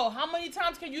stripper pole? How many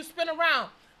times can you spin around?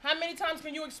 How many times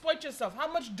can you exploit yourself?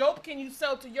 How much dope can you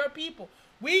sell to your people?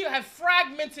 We have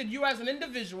fragmented you as an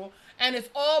individual, and it's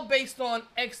all based on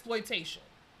exploitation.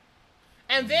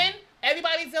 And then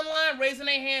everybody's in line raising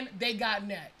their hand. They got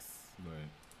next. Right.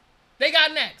 They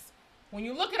got next. When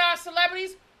you look at our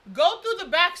celebrities, go through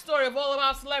the backstory of all of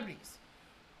our celebrities.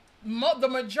 The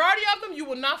majority of them, you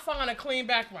will not find a clean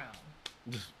background.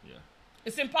 Yeah.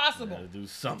 It's impossible. You gotta do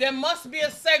something. There must be a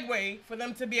segue for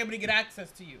them to be able to get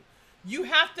access to you. You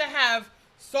have to have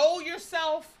sold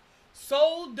yourself,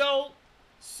 sold dope,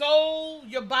 sold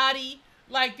your body.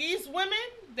 Like these women,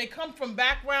 they come from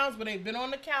backgrounds where they've been on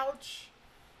the couch.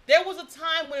 There was a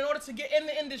time when in order to get in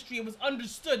the industry, it was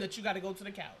understood that you got to go to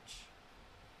the couch.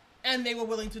 And they were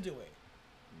willing to do it.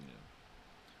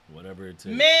 Yeah. Whatever it takes.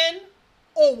 Men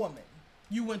or woman,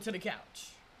 you went to the couch.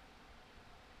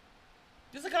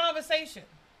 This is a conversation.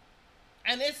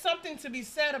 And it's something to be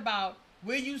said about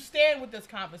where you stand with this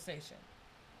conversation.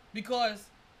 Because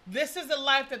this is the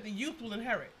life that the youth will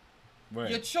inherit. Right.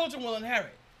 Your children will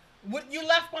inherit. What you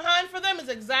left behind for them is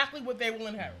exactly what they will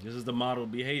inherit. This is the model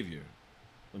behavior.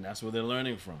 And that's where they're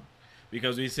learning from.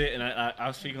 Because we sit, and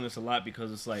I speak on this a lot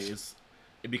because it's like,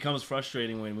 it becomes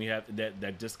frustrating when we have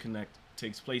that disconnect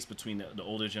takes place between the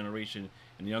older generation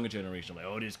and the younger generation. Like,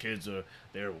 oh, these kids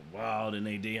they're wild and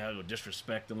they have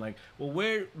disrespect. And like,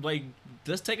 well,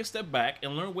 let's take a step back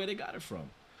and learn where they got it from.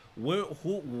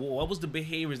 What was the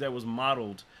behaviors that was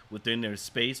modeled within their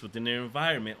space, within their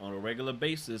environment on a regular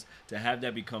basis to have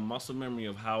that become muscle memory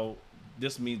of how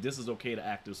this means this is okay to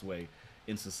act this way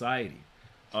in society.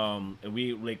 And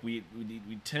we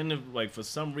tend to, like, for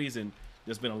some reason,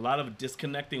 there's been a lot of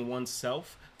disconnecting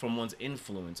oneself from one's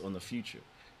influence on the future.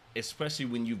 especially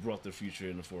when you brought the future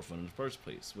in the forefront in the first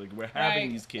place. Like, we're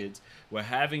having these kids, we're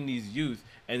having these youth,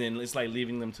 and then it's like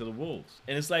leaving them to the wolves.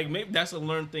 And it's like, maybe that's a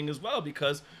learned thing as well,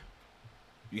 because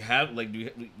you have, like,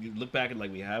 you look back at,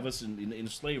 like, we have us in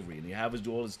slavery, and you have us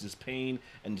do all this pain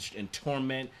and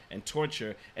torment and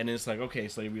torture, and then it's like, okay,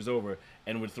 slavery's over,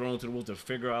 and we're thrown to the wolves to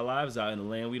figure our lives out in a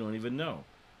land we don't even know.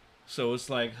 So it's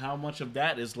like, how much of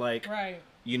that is like,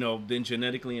 you know, been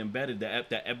genetically embedded, that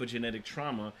epigenetic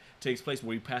trauma takes place where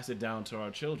we pass it down to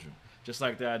our children. Just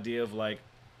like the idea of, like,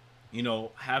 you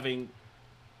know, having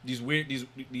these weird,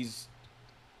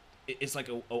 it's like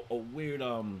a weird,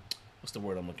 what's the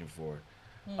word I'm looking for?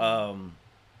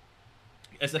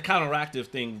 It's a counteractive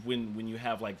thing when you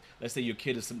have, like, let's say the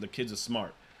kids are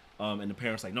smart. And the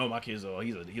parents like, no, my kid's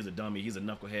he's a dummy, he's a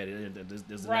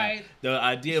knucklehead. Right. The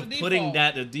idea of putting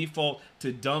the default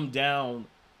to dumb down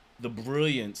the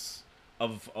brilliance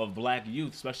of black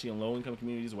youth, especially in low income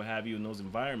communities, what have you, in those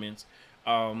environments,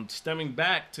 stemming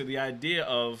back to the idea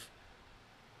of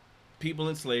people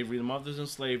in slavery, the mothers in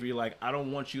slavery, like, I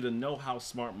don't want you to know how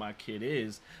smart my kid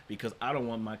is, because I don't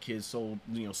want my kid sold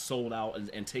out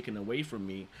and taken away from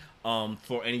me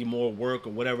for any more work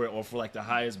or whatever, or for, like, the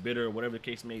highest bidder or whatever the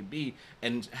case may be,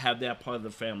 and have that part of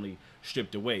the family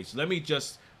stripped away. So let me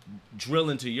just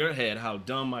drill into your head how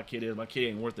dumb my kid is. My kid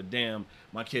ain't worth a damn.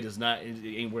 My kid is not, it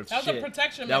ain't worth shit. That was a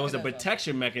protection mechanism. That was a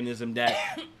protection mechanism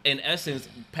that, in essence,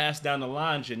 passed down the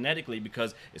line genetically,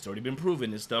 because it's already been proven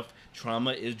this stuff,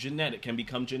 trauma is genetic, can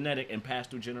become genetic and pass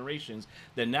through generations,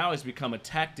 that now it's become a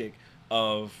tactic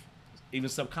of, even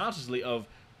subconsciously, of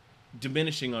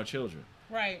diminishing our children.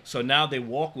 Right. So now they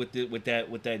walk with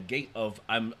that gait of,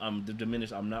 I'm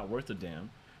diminished, I'm not worth a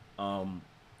damn.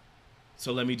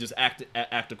 So let me just act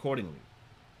accordingly.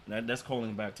 That's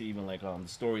calling back to even, like, the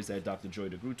stories that Dr. Joy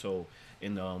DeGruy told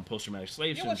in post-traumatic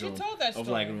slave syndrome, she told that story. of,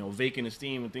 like, you know, vacant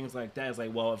esteem and things like that. It's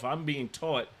like, well, if I'm being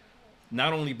taught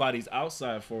not only by these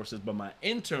outside forces but my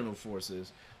internal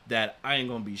forces that I ain't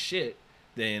gonna be shit,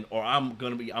 then, or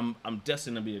I'm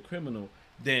destined to be a criminal,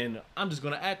 then I'm just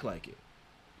gonna act like it.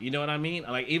 You know what I mean?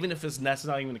 Like, even if that's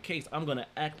not even the case, I'm gonna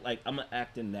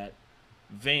act in that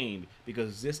vein,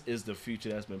 because this is the future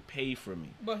that's been paid for me.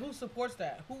 But who supports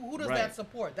that? Who does that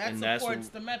support? That supports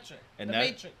the matrix.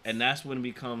 And that's when it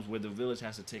becomes where the village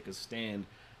has to take a stand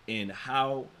in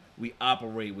how we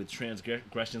operate with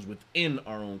transgressions within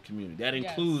our own community. That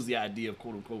includes the idea of,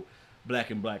 quote unquote, black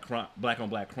on black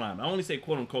crime. I only say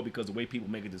quote unquote because the way people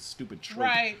make it this stupid trope,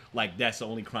 like that's the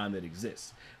only crime that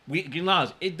exists. We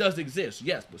acknowledge it does exist,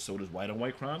 yes, but so does white on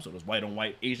white crime, so does white on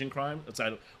white Asian crime,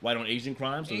 white on Asian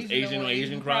crime, so does Asian on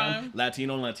Asian crime,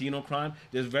 Latino on Latino crime.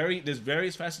 There's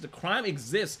various facets. The crime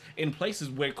exists in places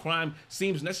where crime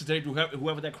seems necessary to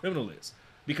whoever that criminal is,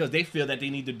 because they feel that they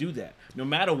need to do that, no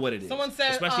matter what it is. Someone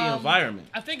said, especially environment.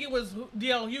 I think it was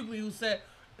D.L. Hughley who said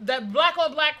that black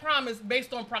on black crime is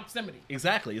based on proximity.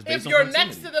 Exactly, it's based on proximity. If you're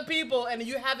next to the people and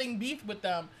you're having beef with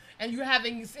them and you're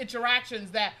having these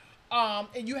interactions that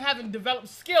and you haven't developed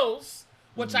skills,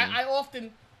 which I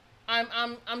often,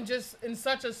 I'm just in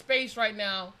such a space right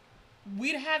now.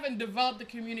 We haven't developed the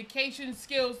communication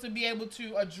skills to be able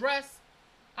to address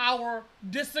our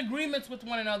disagreements with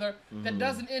one another that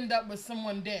doesn't end up with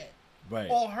someone dead,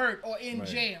 or hurt, or in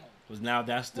jail. Because now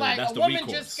that's the recourse. A woman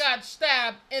just got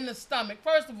stabbed in the stomach.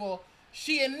 First of all,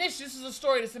 this is a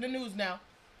story that's in the news now.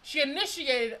 She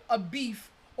initiated a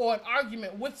beef or an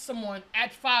argument with someone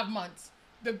at 5 months.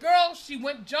 The girl she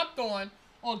jumped on,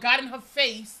 or got in her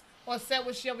face, or said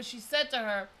whatever she said to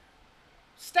her,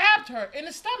 stabbed her in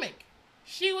the stomach.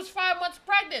 She was 5 months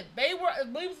pregnant. They were, I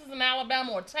believe this was in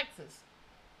Alabama or Texas.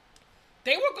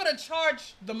 They were going to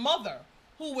charge the mother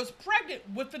who was pregnant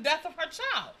with the death of her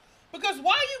child. Because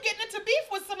why are you getting into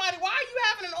beef with somebody? Why are you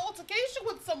having an altercation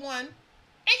with someone and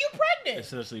you pregnant?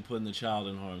 Essentially putting the child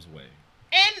in harm's way.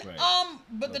 And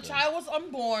but the child was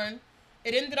unborn.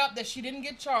 It ended up that she didn't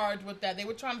get charged with that. They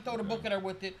were trying to throw the book at her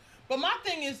with it. But my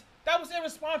thing is, that was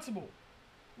irresponsible.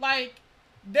 Like,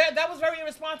 that was very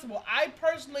irresponsible. I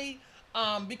personally,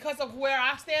 because of where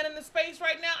I stand in the space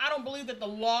right now, I don't believe that the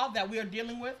law that we are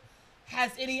dealing with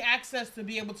has any access to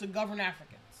be able to govern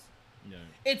Africans. No.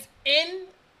 It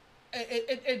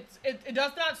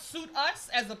does not suit us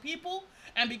as a people,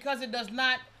 and because it does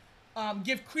not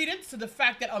give credence to the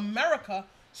fact that America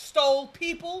stole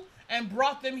people and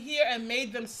brought them here and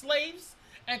made them slaves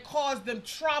and caused them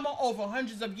trauma over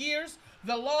hundreds of years,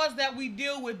 the laws that we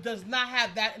deal with does not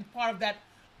have that in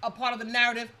a part of the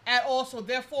narrative at all. So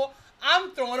therefore,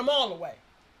 I'm throwing them all away,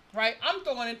 right? I'm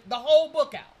throwing the whole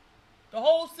book out. The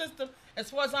whole system, as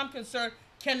far as I'm concerned,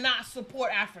 cannot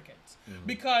support Africans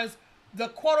because the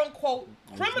quote-unquote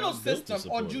criminal system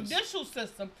or judicial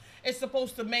system it's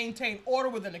supposed to maintain order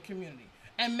within the community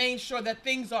and make sure that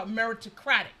things are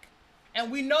meritocratic.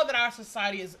 And we know that our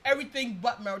society is everything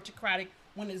but meritocratic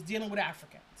when it's dealing with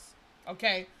Africans.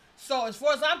 Okay? So as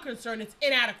far as I'm concerned, it's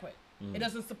inadequate. It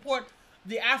doesn't support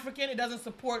the African. It doesn't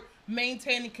support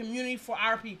maintaining community for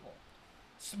our people.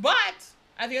 But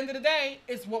at the end of the day,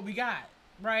 it's what we got,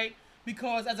 right?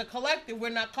 Because as a collective, we're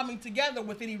not coming together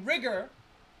with any rigor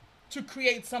to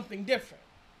create something different,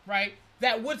 right?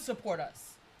 That would support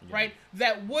us, right?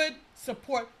 That would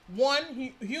support,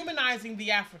 one, humanizing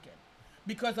the African.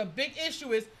 Because a big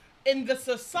issue is in the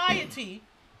society,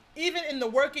 even in the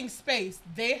working space,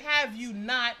 they have you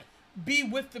not be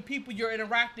with the people you're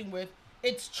interacting with.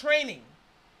 It's training.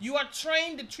 You are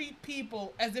trained to treat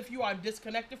people as if you are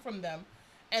disconnected from them,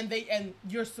 and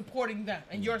you're supporting them,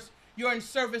 and you're in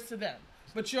service to them,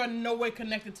 but you're in no way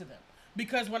connected to them.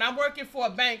 Because when I'm working for a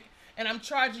bank and I'm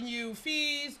charging you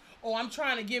fees, or I'm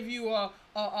trying to give you a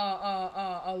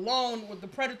loan with the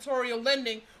predatory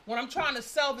lending, when I'm trying to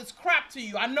sell this crap to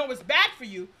you, I know it's bad for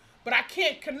you, but I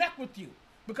can't connect with you.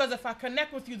 Because if I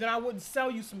connect with you, then I wouldn't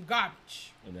sell you some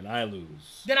garbage. And then I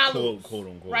lose. Then I lose. Quote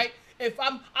unquote. Right? If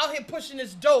I'm out here pushing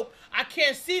this dope, I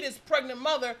can't see this pregnant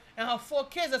mother and her 4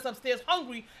 kids that's upstairs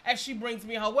hungry as she brings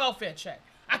me her welfare check.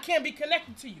 I can't be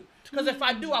connected to you. Because if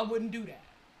I do, I wouldn't do that.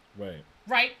 Right.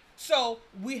 Right? So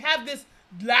we have this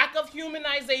lack of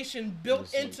humanization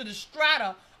built into the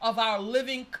strata of our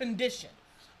living condition.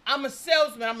 I'm a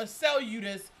salesman. I'm going to sell you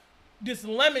this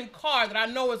lemon car that I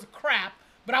know is crap,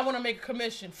 but I want to make a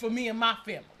commission for me and my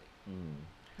family.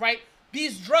 Right?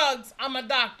 These drugs, I'm a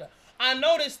doctor. I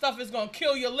know this stuff is going to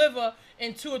kill your liver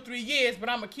in 2 or 3 years, but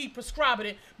I'm going to keep prescribing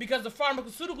it because the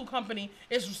pharmaceutical company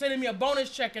is sending me a bonus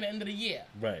check at the end of the year.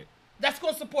 Right. That's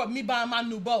going to support me buying my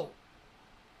new boat.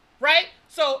 Right?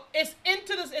 So it's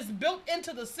built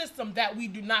into the system that we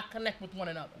do not connect with one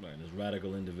another. Right. There's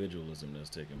radical individualism that's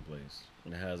taking place.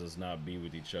 And it has us not be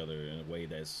with each other in a way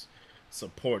that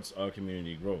supports our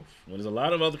community growth. When there's a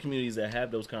lot of other communities that have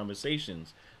those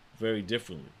conversations very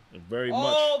differently. Very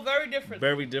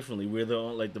differently. We're the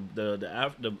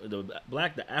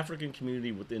African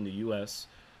community within the U.S.,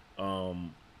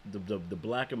 the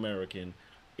Black American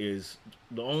is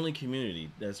the only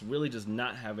community that's really just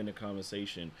not having a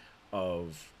conversation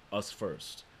of us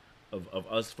first, of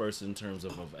us first in terms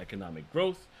of economic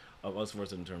growth, of us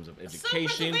first in terms of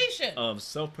education, of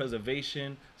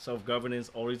self-preservation, self-governance,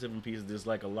 all these different pieces. There's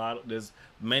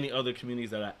many other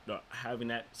communities that are having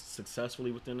that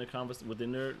successfully within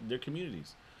their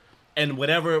communities. And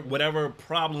whatever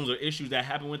problems or issues that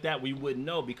happen with that, we wouldn't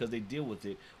know because they deal with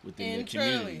it within their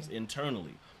communities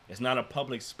internally. It's not a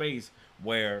public space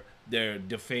where they're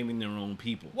defaming their own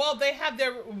people. Well,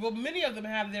 many of them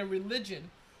have their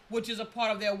religion, which is a part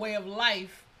of their way of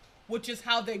life, which is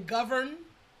how they govern,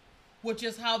 which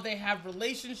is how they have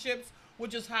relationships,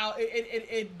 which is how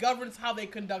it governs how they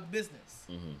conduct business,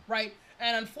 right?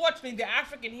 And unfortunately, the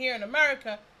African here in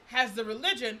America has the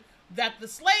religion that the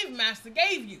slave master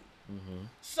gave you.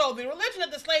 So the religion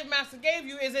that the slave master gave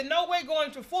you is in no way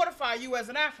going to fortify you as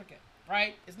an African,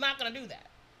 right? It's not going to do that.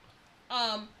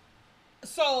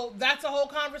 So that's a whole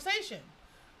conversation.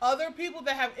 Other people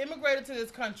that have immigrated to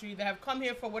this country, that have come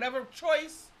here for whatever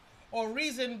choice or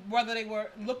reason, whether they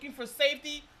were looking for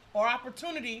safety or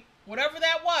opportunity, whatever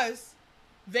that was,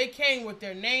 they came with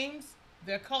their names,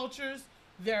 their cultures,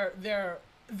 their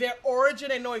origin.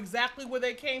 They know exactly where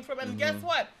they came from. And guess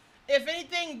what? If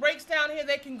anything breaks down here,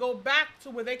 they can go back to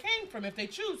where they came from if they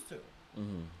choose to.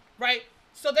 Right?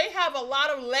 So they have a lot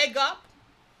of leg up.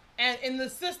 And in the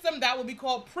system, that would be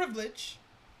called privilege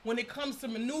when it comes to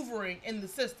maneuvering in the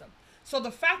system. So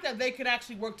the fact that they could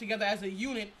actually work together as a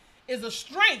unit is a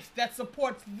strength that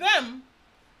supports them,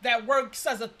 that works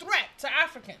as a threat to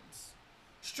Africans.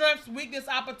 Strengths, weakness,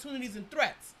 opportunities, and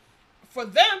threats. For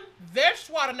them, their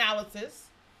SWOT analysis,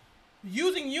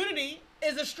 using unity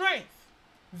is a strength.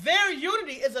 Their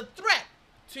unity is a threat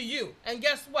to you. And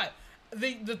guess what?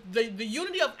 The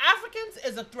unity of Africans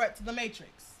is a threat to the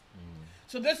Matrix.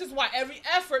 So this is why every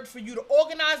effort for you to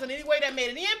organize in any way that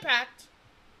made any impact,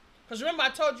 because remember I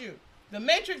told you, the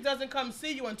Matrix doesn't come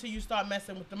see you until you start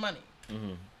messing with the money.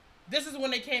 This is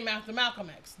when they came after Malcolm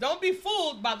X. Don't be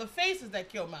fooled by the faces that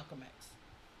killed Malcolm X.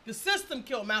 The system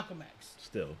killed Malcolm X.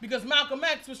 Still. Because Malcolm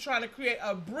X was trying to create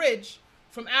a bridge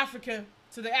from Africa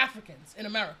to the Africans in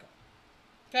America.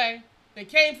 Okay? They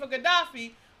came for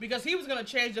Gaddafi because he was going to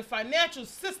change the financial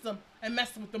system and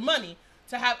mess with the money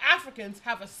to have Africans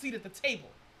have a seat at the table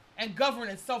and govern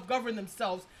and self-govern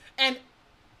themselves and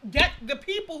get the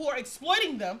people who are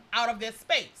exploiting them out of their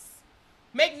space.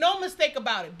 Make no mistake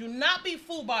about it. Do not be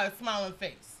fooled by a smiling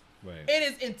face. Right.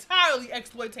 It is entirely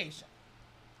exploitation.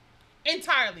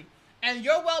 entirely. And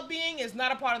your well-being is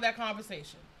not a part of that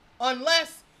conversation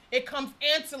unless it comes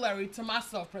ancillary to my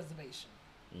self-preservation.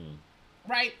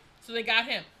 Right? So they got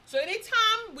him. So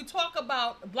anytime we talk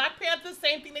about Black Panthers,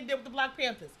 same thing they did with the Black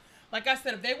Panthers. Like I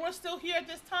said, if they were still here at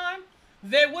this time,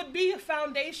 there would be a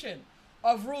foundation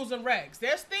of rules and regs.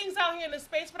 There's things out here in the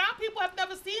space, but our people have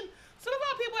never seen, some of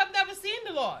our people have never seen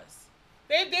the laws.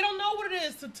 They don't know what it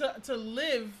is to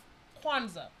live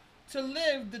Kwanzaa, to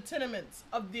live the tenements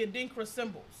of the Adinkra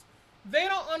symbols. They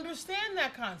don't understand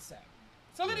that concept.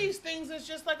 Some of these things is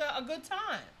just like a good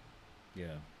time.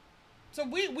 Yeah. So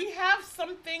we have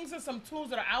some things and some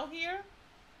tools that are out here,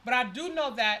 but I do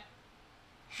know that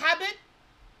habit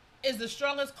is the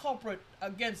strongest culprit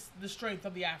against the strength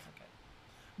of the African.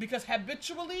 Because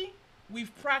habitually,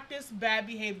 we've practiced bad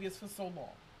behaviors for so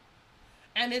long.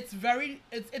 And it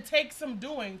takes some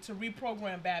doing to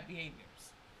reprogram bad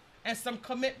behaviors and some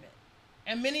commitment.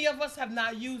 And many of us have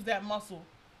not used that muscle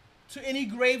to any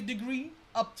grave degree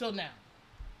up till now.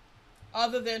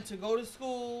 Other than to go to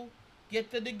school,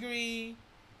 get the degree,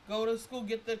 go to school,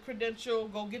 get the credential,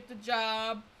 go get the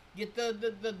job, get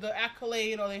the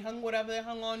accolade, or they hung whatever they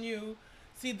hung on you.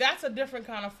 See, that's a different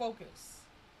kind of focus,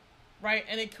 right?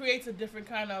 And it creates a different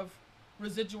kind of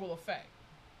residual effect.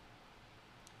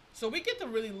 So we get to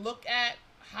really look at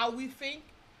how we think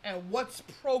and what's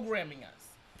programming us.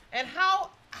 And how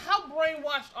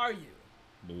brainwashed are you?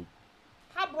 Boop.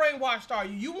 How brainwashed are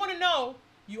you? You want to know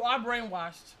you are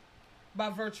brainwashed by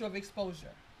virtue of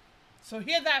exposure. So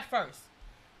hear that first.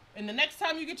 And the next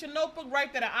time you get your notebook,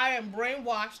 write that I am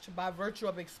brainwashed by virtue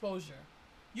of exposure.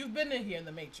 You've been in here in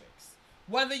the Matrix.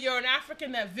 Whether you're an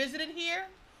African that visited here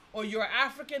or you're an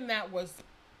African that was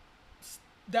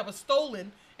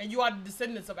stolen and you are the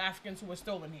descendants of Africans who were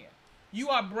stolen here. You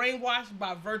are brainwashed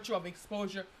by virtue of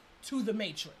exposure to the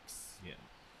Matrix. Yeah.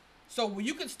 So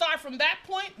you can start from that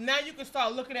point. Now you can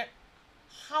start looking at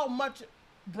how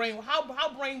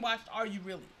brainwashed are you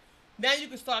really. Now you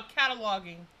can start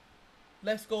cataloging.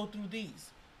 Let's go through these.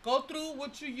 Go through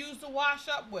what you use to wash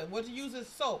up with. What you use as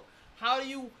soap. How do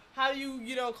you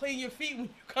clean your feet when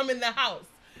you come in the house?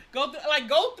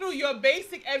 Go through your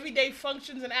basic everyday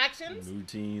functions and actions.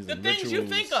 Routines, the and things rituals.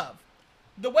 you think of.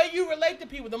 The way you relate to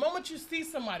people. The moment you see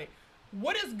somebody.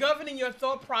 What is governing your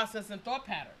thought process and thought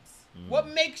patterns? What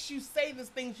makes you say the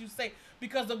things you say?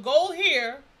 Because the goal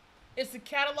here is to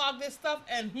catalog this stuff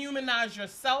and humanize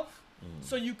yourself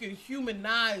so you can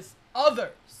humanize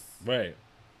others. Right.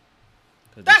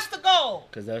 That's the goal.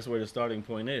 Because that's where the starting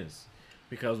point is.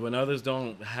 Because when others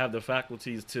don't have the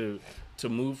faculties to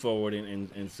move forward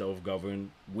and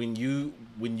self-govern, when you've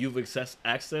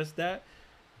accessed that,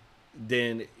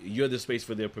 then you're the space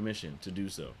for their permission to do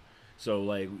so. So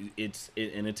like it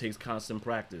takes constant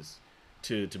practice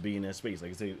to be in that space.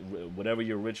 Like I say, whatever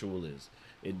your ritual is,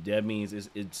 that means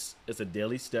it's a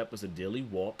daily step, it's a daily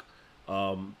walk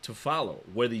to follow.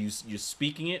 Whether you're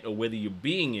speaking it or whether you're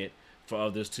being it for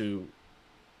others to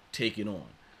take it on.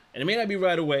 And it may not be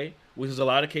right away, which is a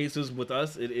lot of cases with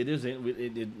us. It isn't.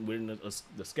 We're in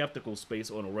the skeptical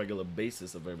space on a regular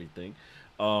basis of everything,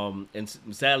 and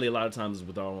sadly, a lot of times it's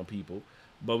with our own people.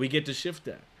 But we get to shift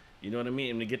that. You know what I mean?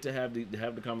 And we get to have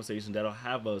the conversation that'll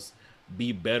have us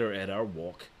be better at our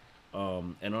walk,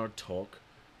 and our talk,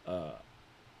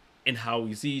 and how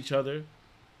we see each other.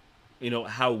 You know,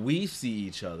 how we see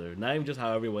each other, not even just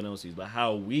how everyone else sees, but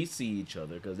how we see each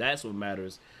other, because that's what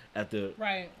matters at the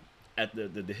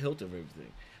hilt of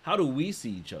everything. How do we see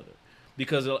each other?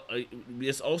 Because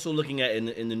it's also looking at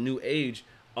in the new age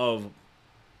of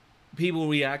people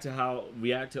react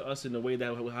to us in the way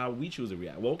that how we choose to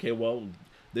react. Well,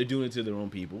 they're doing it to their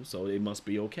own people, so it must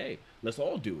be okay. Let's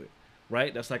all do it,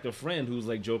 right? That's like a friend who's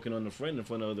like joking on the friend in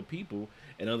front of other people,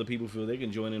 and other people feel they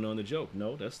can join in on the joke.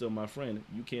 No, that's still my friend.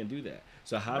 You can't do that.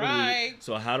 So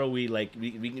how do we like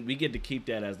we get to keep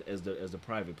that as the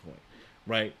private point,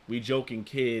 right? We joke and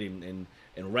kid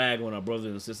and rag on our brothers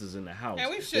and sisters in the house. And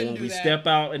we shouldn't do that. Step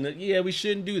out we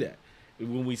shouldn't do that.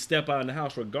 When we step out in the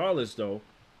house, regardless though,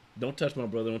 don't touch my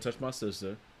brother, don't touch my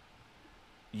sister.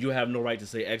 You have no right to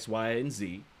say X, Y, and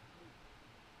Z.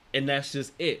 And that's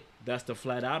just it. That's the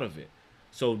flat out of it.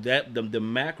 So that the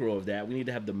macro of that, we need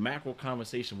to have the macro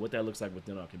conversation, what that looks like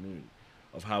within our community,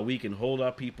 of how we can hold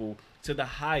our people to the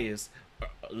highest,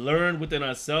 learn within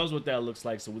ourselves what that looks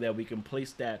like, so that we can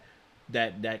place that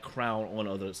crown on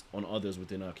others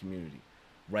within our community,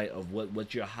 right? Of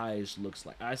what your highest looks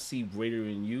like. I see greater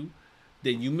in you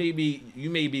than you may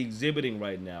be exhibiting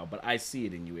right now, but I see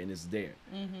it in you and it's there.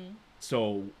 Mm-hmm.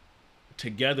 So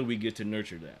together we get to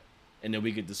nurture that, and then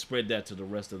we get to spread that to the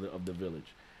rest of the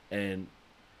village, and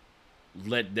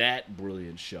let that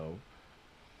brilliance show,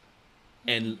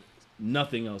 and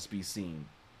nothing else be seen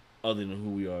other than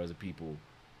who we are as a people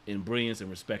in brilliance and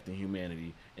respect and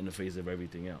humanity in the face of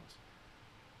everything else.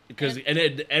 Because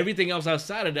everything else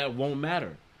outside of that won't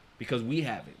matter because we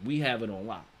have it. We have it on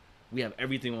lock. We have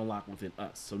everything on lock within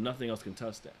us, so nothing else can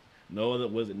touch that.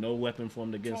 No weapon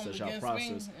formed against us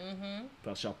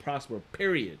shall prosper.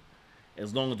 Period.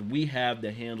 As long as we have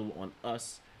the handle on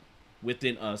us,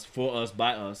 within us, for us,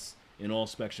 by us, in all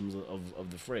spectrums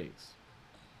of the phrase.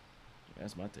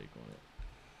 That's my take on it.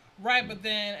 Right, but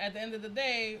then at the end of the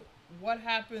day, what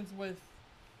happens with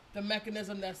the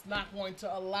mechanism that's not going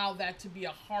to allow that to be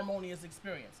a harmonious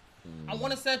experience? I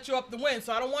want to set you up to win,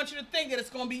 so I don't want you to think that it's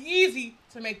going to be easy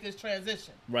to make this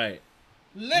transition. Right.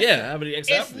 Listen, yeah,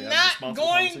 exactly. It's not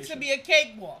going to be a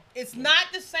cakewalk. It's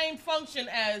not the same function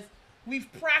as we've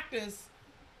practiced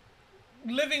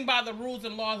living by the rules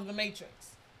and laws of the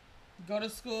Matrix. Go to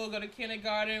school, go to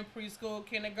kindergarten, preschool,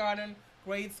 kindergarten,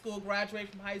 grade school, graduate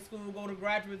from high school, go to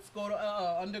graduate school,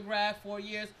 undergrad, 4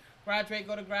 years, graduate,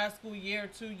 go to grad school, year,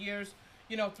 2 years,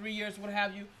 3 years, what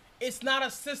have you. It's not a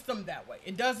system that way.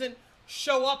 It doesn't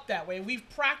show up that way. We've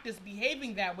practiced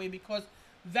behaving that way because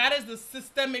that is the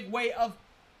systemic way of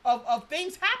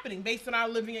things happening based on our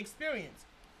living experience.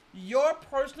 Your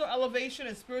personal elevation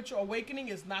and spiritual awakening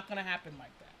is not going to happen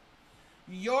like that.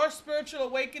 Your spiritual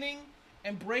awakening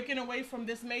and breaking away from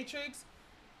this matrix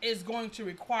is going to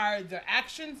require the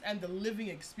actions and the living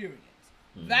experience.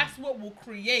 That's what will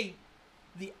create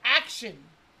the action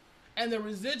and the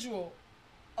residual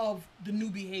of the new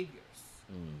behaviors.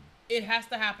 It has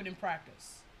to happen in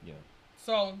practice. Yeah.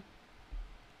 So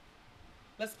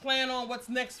let's plan on what's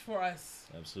next for us.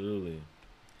 Absolutely.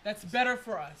 That's better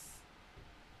for us.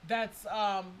 That's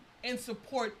in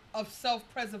support of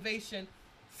self-preservation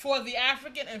for the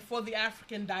African and for the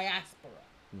African diaspora.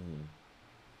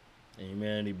 And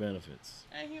humanity benefits.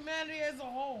 And humanity as a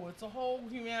whole. It's a whole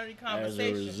humanity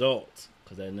conversation. As a result,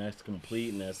 because that's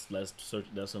complete and that's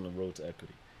on the road to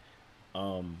equity.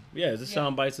 This is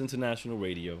Sound Bites International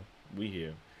Radio. We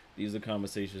here. These are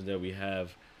conversations that we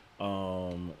have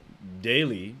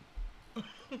daily.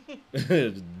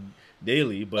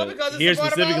 Daily, but because here it's a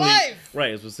part specifically, of our life.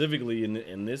 Right? Specifically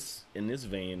in this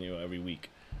vein, every week,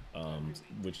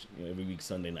 which every week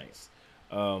Sunday nights.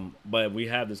 But we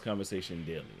have this conversation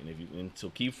daily, so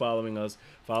keep following us.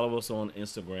 Follow us on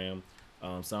Instagram,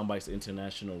 Soundbites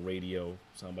International Radio.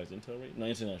 Soundbites International Radio? No,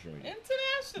 International Radio.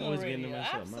 International Radio,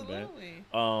 absolutely.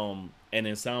 My bad. And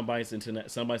then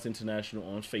Soundbites International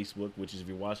on Facebook, which is if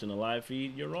you're watching the live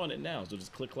feed, you're on it now. So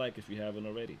just click like if you haven't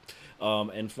already,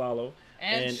 and follow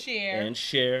and share.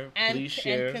 Please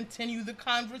share and continue the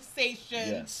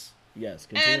conversation. Yes.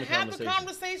 And have the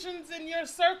conversations in your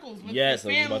circles with your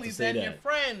families and your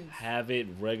friends. Have it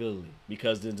regularly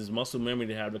because there's muscle memory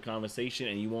to have the conversation,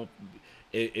 and you won't.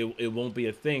 It won't be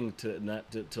a thing to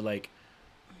like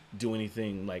do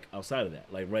anything like outside of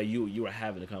that. Like you are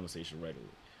having the conversation regularly.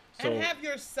 So, and have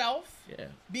yourself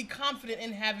be confident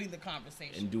in having the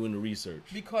conversation and doing the research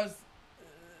because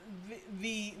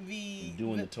the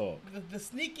talk. The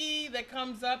sneaky that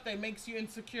comes up that makes you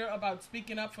insecure about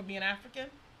speaking up for being African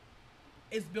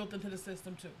is built into the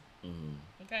system too.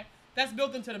 Okay, that's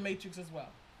built into the matrix as well.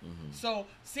 So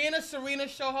seeing a Serena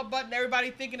show her butt and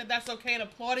everybody thinking that that's okay and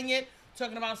applauding it,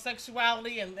 talking about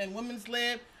sexuality and women's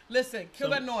lib. Listen, kill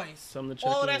that noise.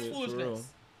 All of that's foolishness.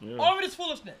 All of it is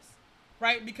foolishness,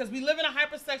 right? Because we live in a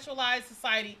hypersexualized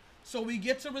society, so we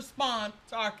get to respond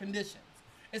to our conditions.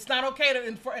 It's not okay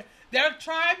to. There are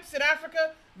tribes in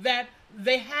Africa that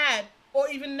they had, or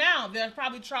even now, there are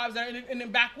probably tribes that are in the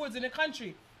backwoods in the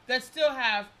country that still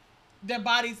have their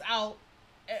bodies out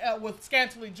with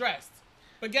scantily dressed.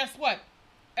 But guess what?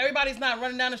 Everybody's not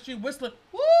running down the street whistling,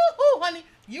 "Woo-hoo, honey,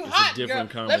 you hot, girl.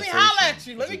 Let me holler at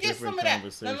you. Let me get some of that.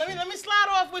 Let me slide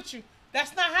off with you."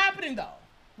 That's not happening though,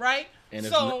 right? And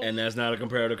that's not a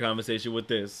comparative conversation with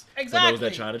this. Exactly. For those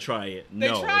that try to try it,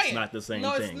 it's not the same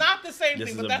thing. No, it's not the same thing.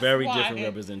 This is a very different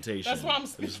representation. That's why I'm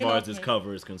speaking as far as this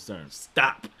cover is concerned.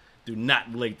 Stop. Do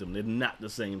not relate them. They're not the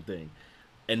same thing.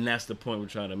 And that's the point we're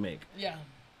trying to make. Yeah.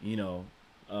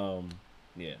 So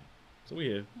we're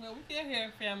here. Well, we're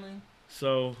here, family.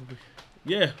 So,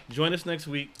 join us next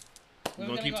week. We're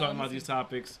going to keep talking about these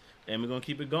topics, and we're going to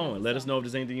keep it going. Let us know if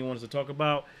there's anything you want us to talk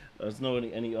about. Let us know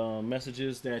any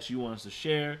messages that you want us to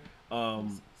share.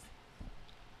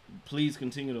 Please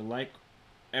continue to like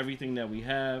everything that we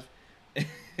have.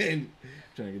 And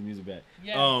trying to get the music back.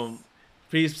 Yes.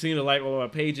 Please continue to like all of our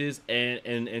pages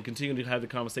and continue to have the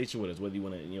conversation with us. Whether you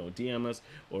want to DM us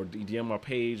or DM our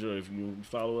page, or if you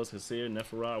follow us, Hasir,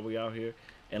 Neferah, we out here.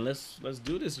 And let's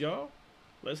do this, y'all.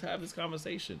 Let's have this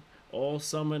conversation. All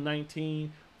summer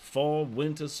 19, fall,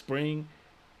 winter, spring.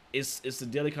 it's a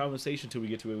daily conversation till we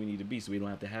get to where we need to be, so we don't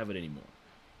have to have it anymore,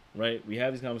 right? We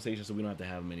have these conversations, so we don't have to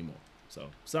have them anymore. So,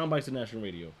 Soundbites to National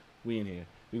Radio, we in here.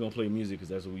 We gonna play music because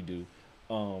that's what we do.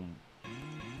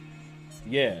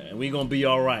 Yeah, and we gonna be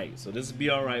all right. So this is Be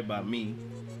All Right by me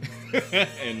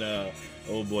and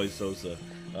Old Boy Sosa.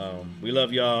 We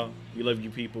love y'all. We love you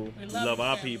people. We love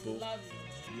our people. Love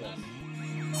you. Love you.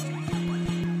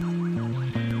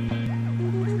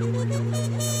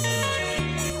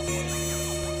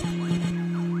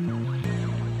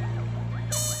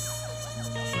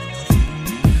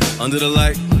 Under the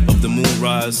light of the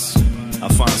moonrise, I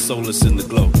find solace in the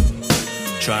glow.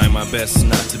 Trying my best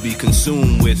not to be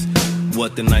consumed with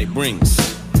what the night brings.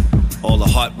 All the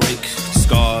heartbreak,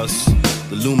 scars,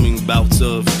 the looming bouts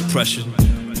of depression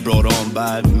brought on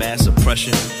by mass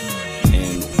oppression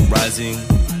and rising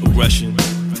aggression.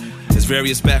 As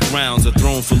various backgrounds are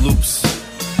thrown for loops,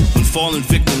 when falling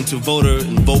victim to voter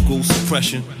and vocal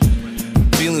suppression,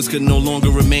 feelings could no longer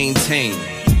remain tame,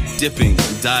 dipping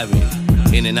and diving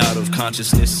in and out of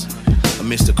consciousness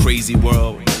amidst a crazy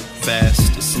world,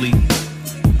 fast asleep.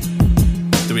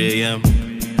 3 a.m.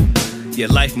 Yet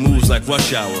life moves like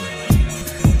rush hour,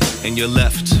 and you're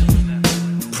left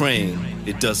praying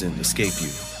it doesn't escape you.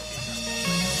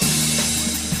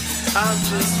 I'm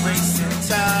just wasting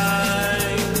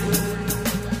time,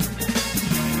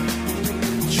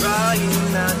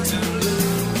 trying not to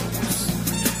lose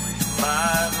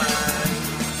my mind.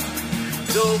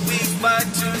 Though we fight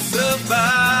to survive,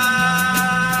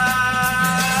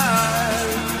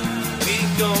 we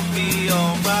gon' be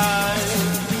alright.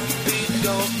 We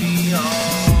gon' be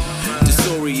alright.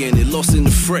 Disoriented, lost in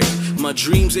the fray. My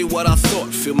dreams ain't what I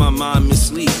thought, feel my mind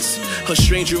misleads. A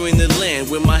stranger in the land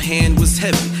where my hand was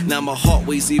heavy. Now my heart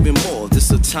weighs even more, this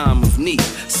a time of need.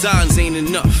 Signs ain't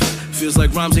enough, feels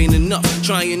like rhymes ain't enough.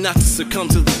 Trying not to succumb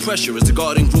to the pressure as the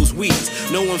garden grows weeds.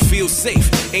 No one feels safe,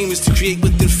 aim is to create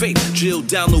within faith. Drill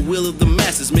down the will of the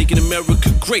masses, making America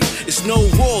great. It's no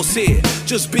walls here,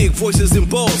 just big voices and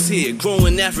balls here.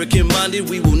 Growing African minded,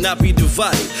 we will not be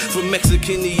divided. From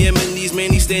Mexican to Yemenis,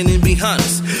 man, he's standing behind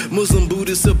us. Muslim,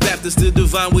 Buddhist, or Baptist, the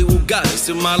divine way will guide us.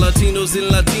 To my Latinos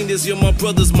and Latinas, you're my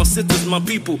brothers, my sisters, my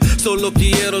people. Solo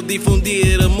quiero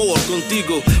difundir el amor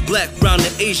contigo. Black, brown,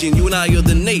 and Asian, you and I are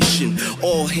the nation.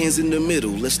 All hands in the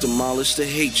middle, let's demolish the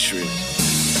hatred.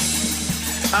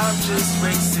 I'm just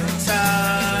wasting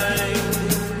time,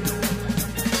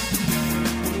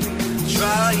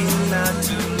 trying not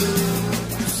to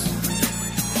lose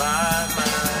my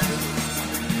mind.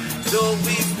 Though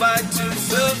we fight to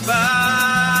survive,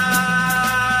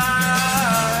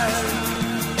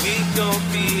 we gon'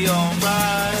 be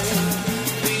alright.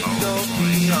 We gon'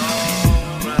 be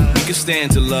alright. We can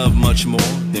stand to love much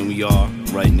more than we are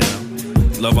right now.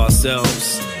 Love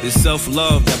ourselves. It's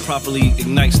self-love that properly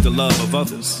ignites the love of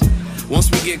others. Once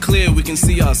we get clear, we can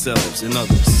see ourselves in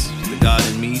others. The God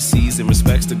in me sees and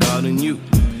respects the God in you.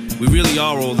 We really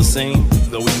are all the same,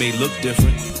 though we may look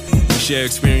different. We share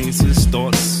experiences,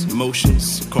 thoughts,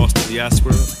 emotions across the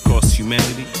diaspora, across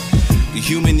humanity. The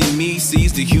human in me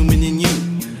sees the human in you.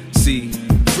 See,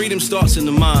 freedom starts in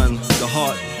the mind, the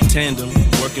heart, tandem,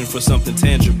 working for something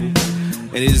tangible.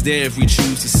 And it is there if we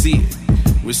choose to see it.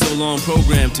 We're so long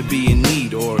programmed to be in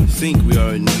need or think we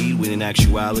are in need, when in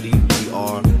actuality we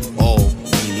are all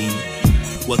we need.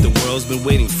 What the world's been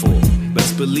waiting for.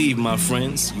 Best believe, my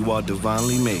friends, you are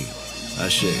divinely made.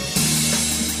 Ashe.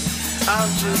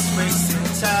 I'm just wasting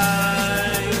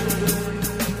time,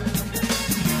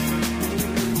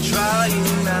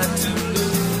 trying not to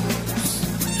lose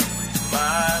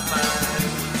my mind.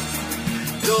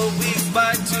 Though we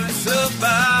fight to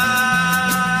survive,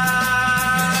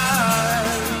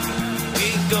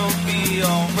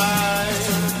 alright,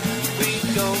 we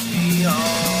gon' be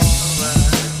alright.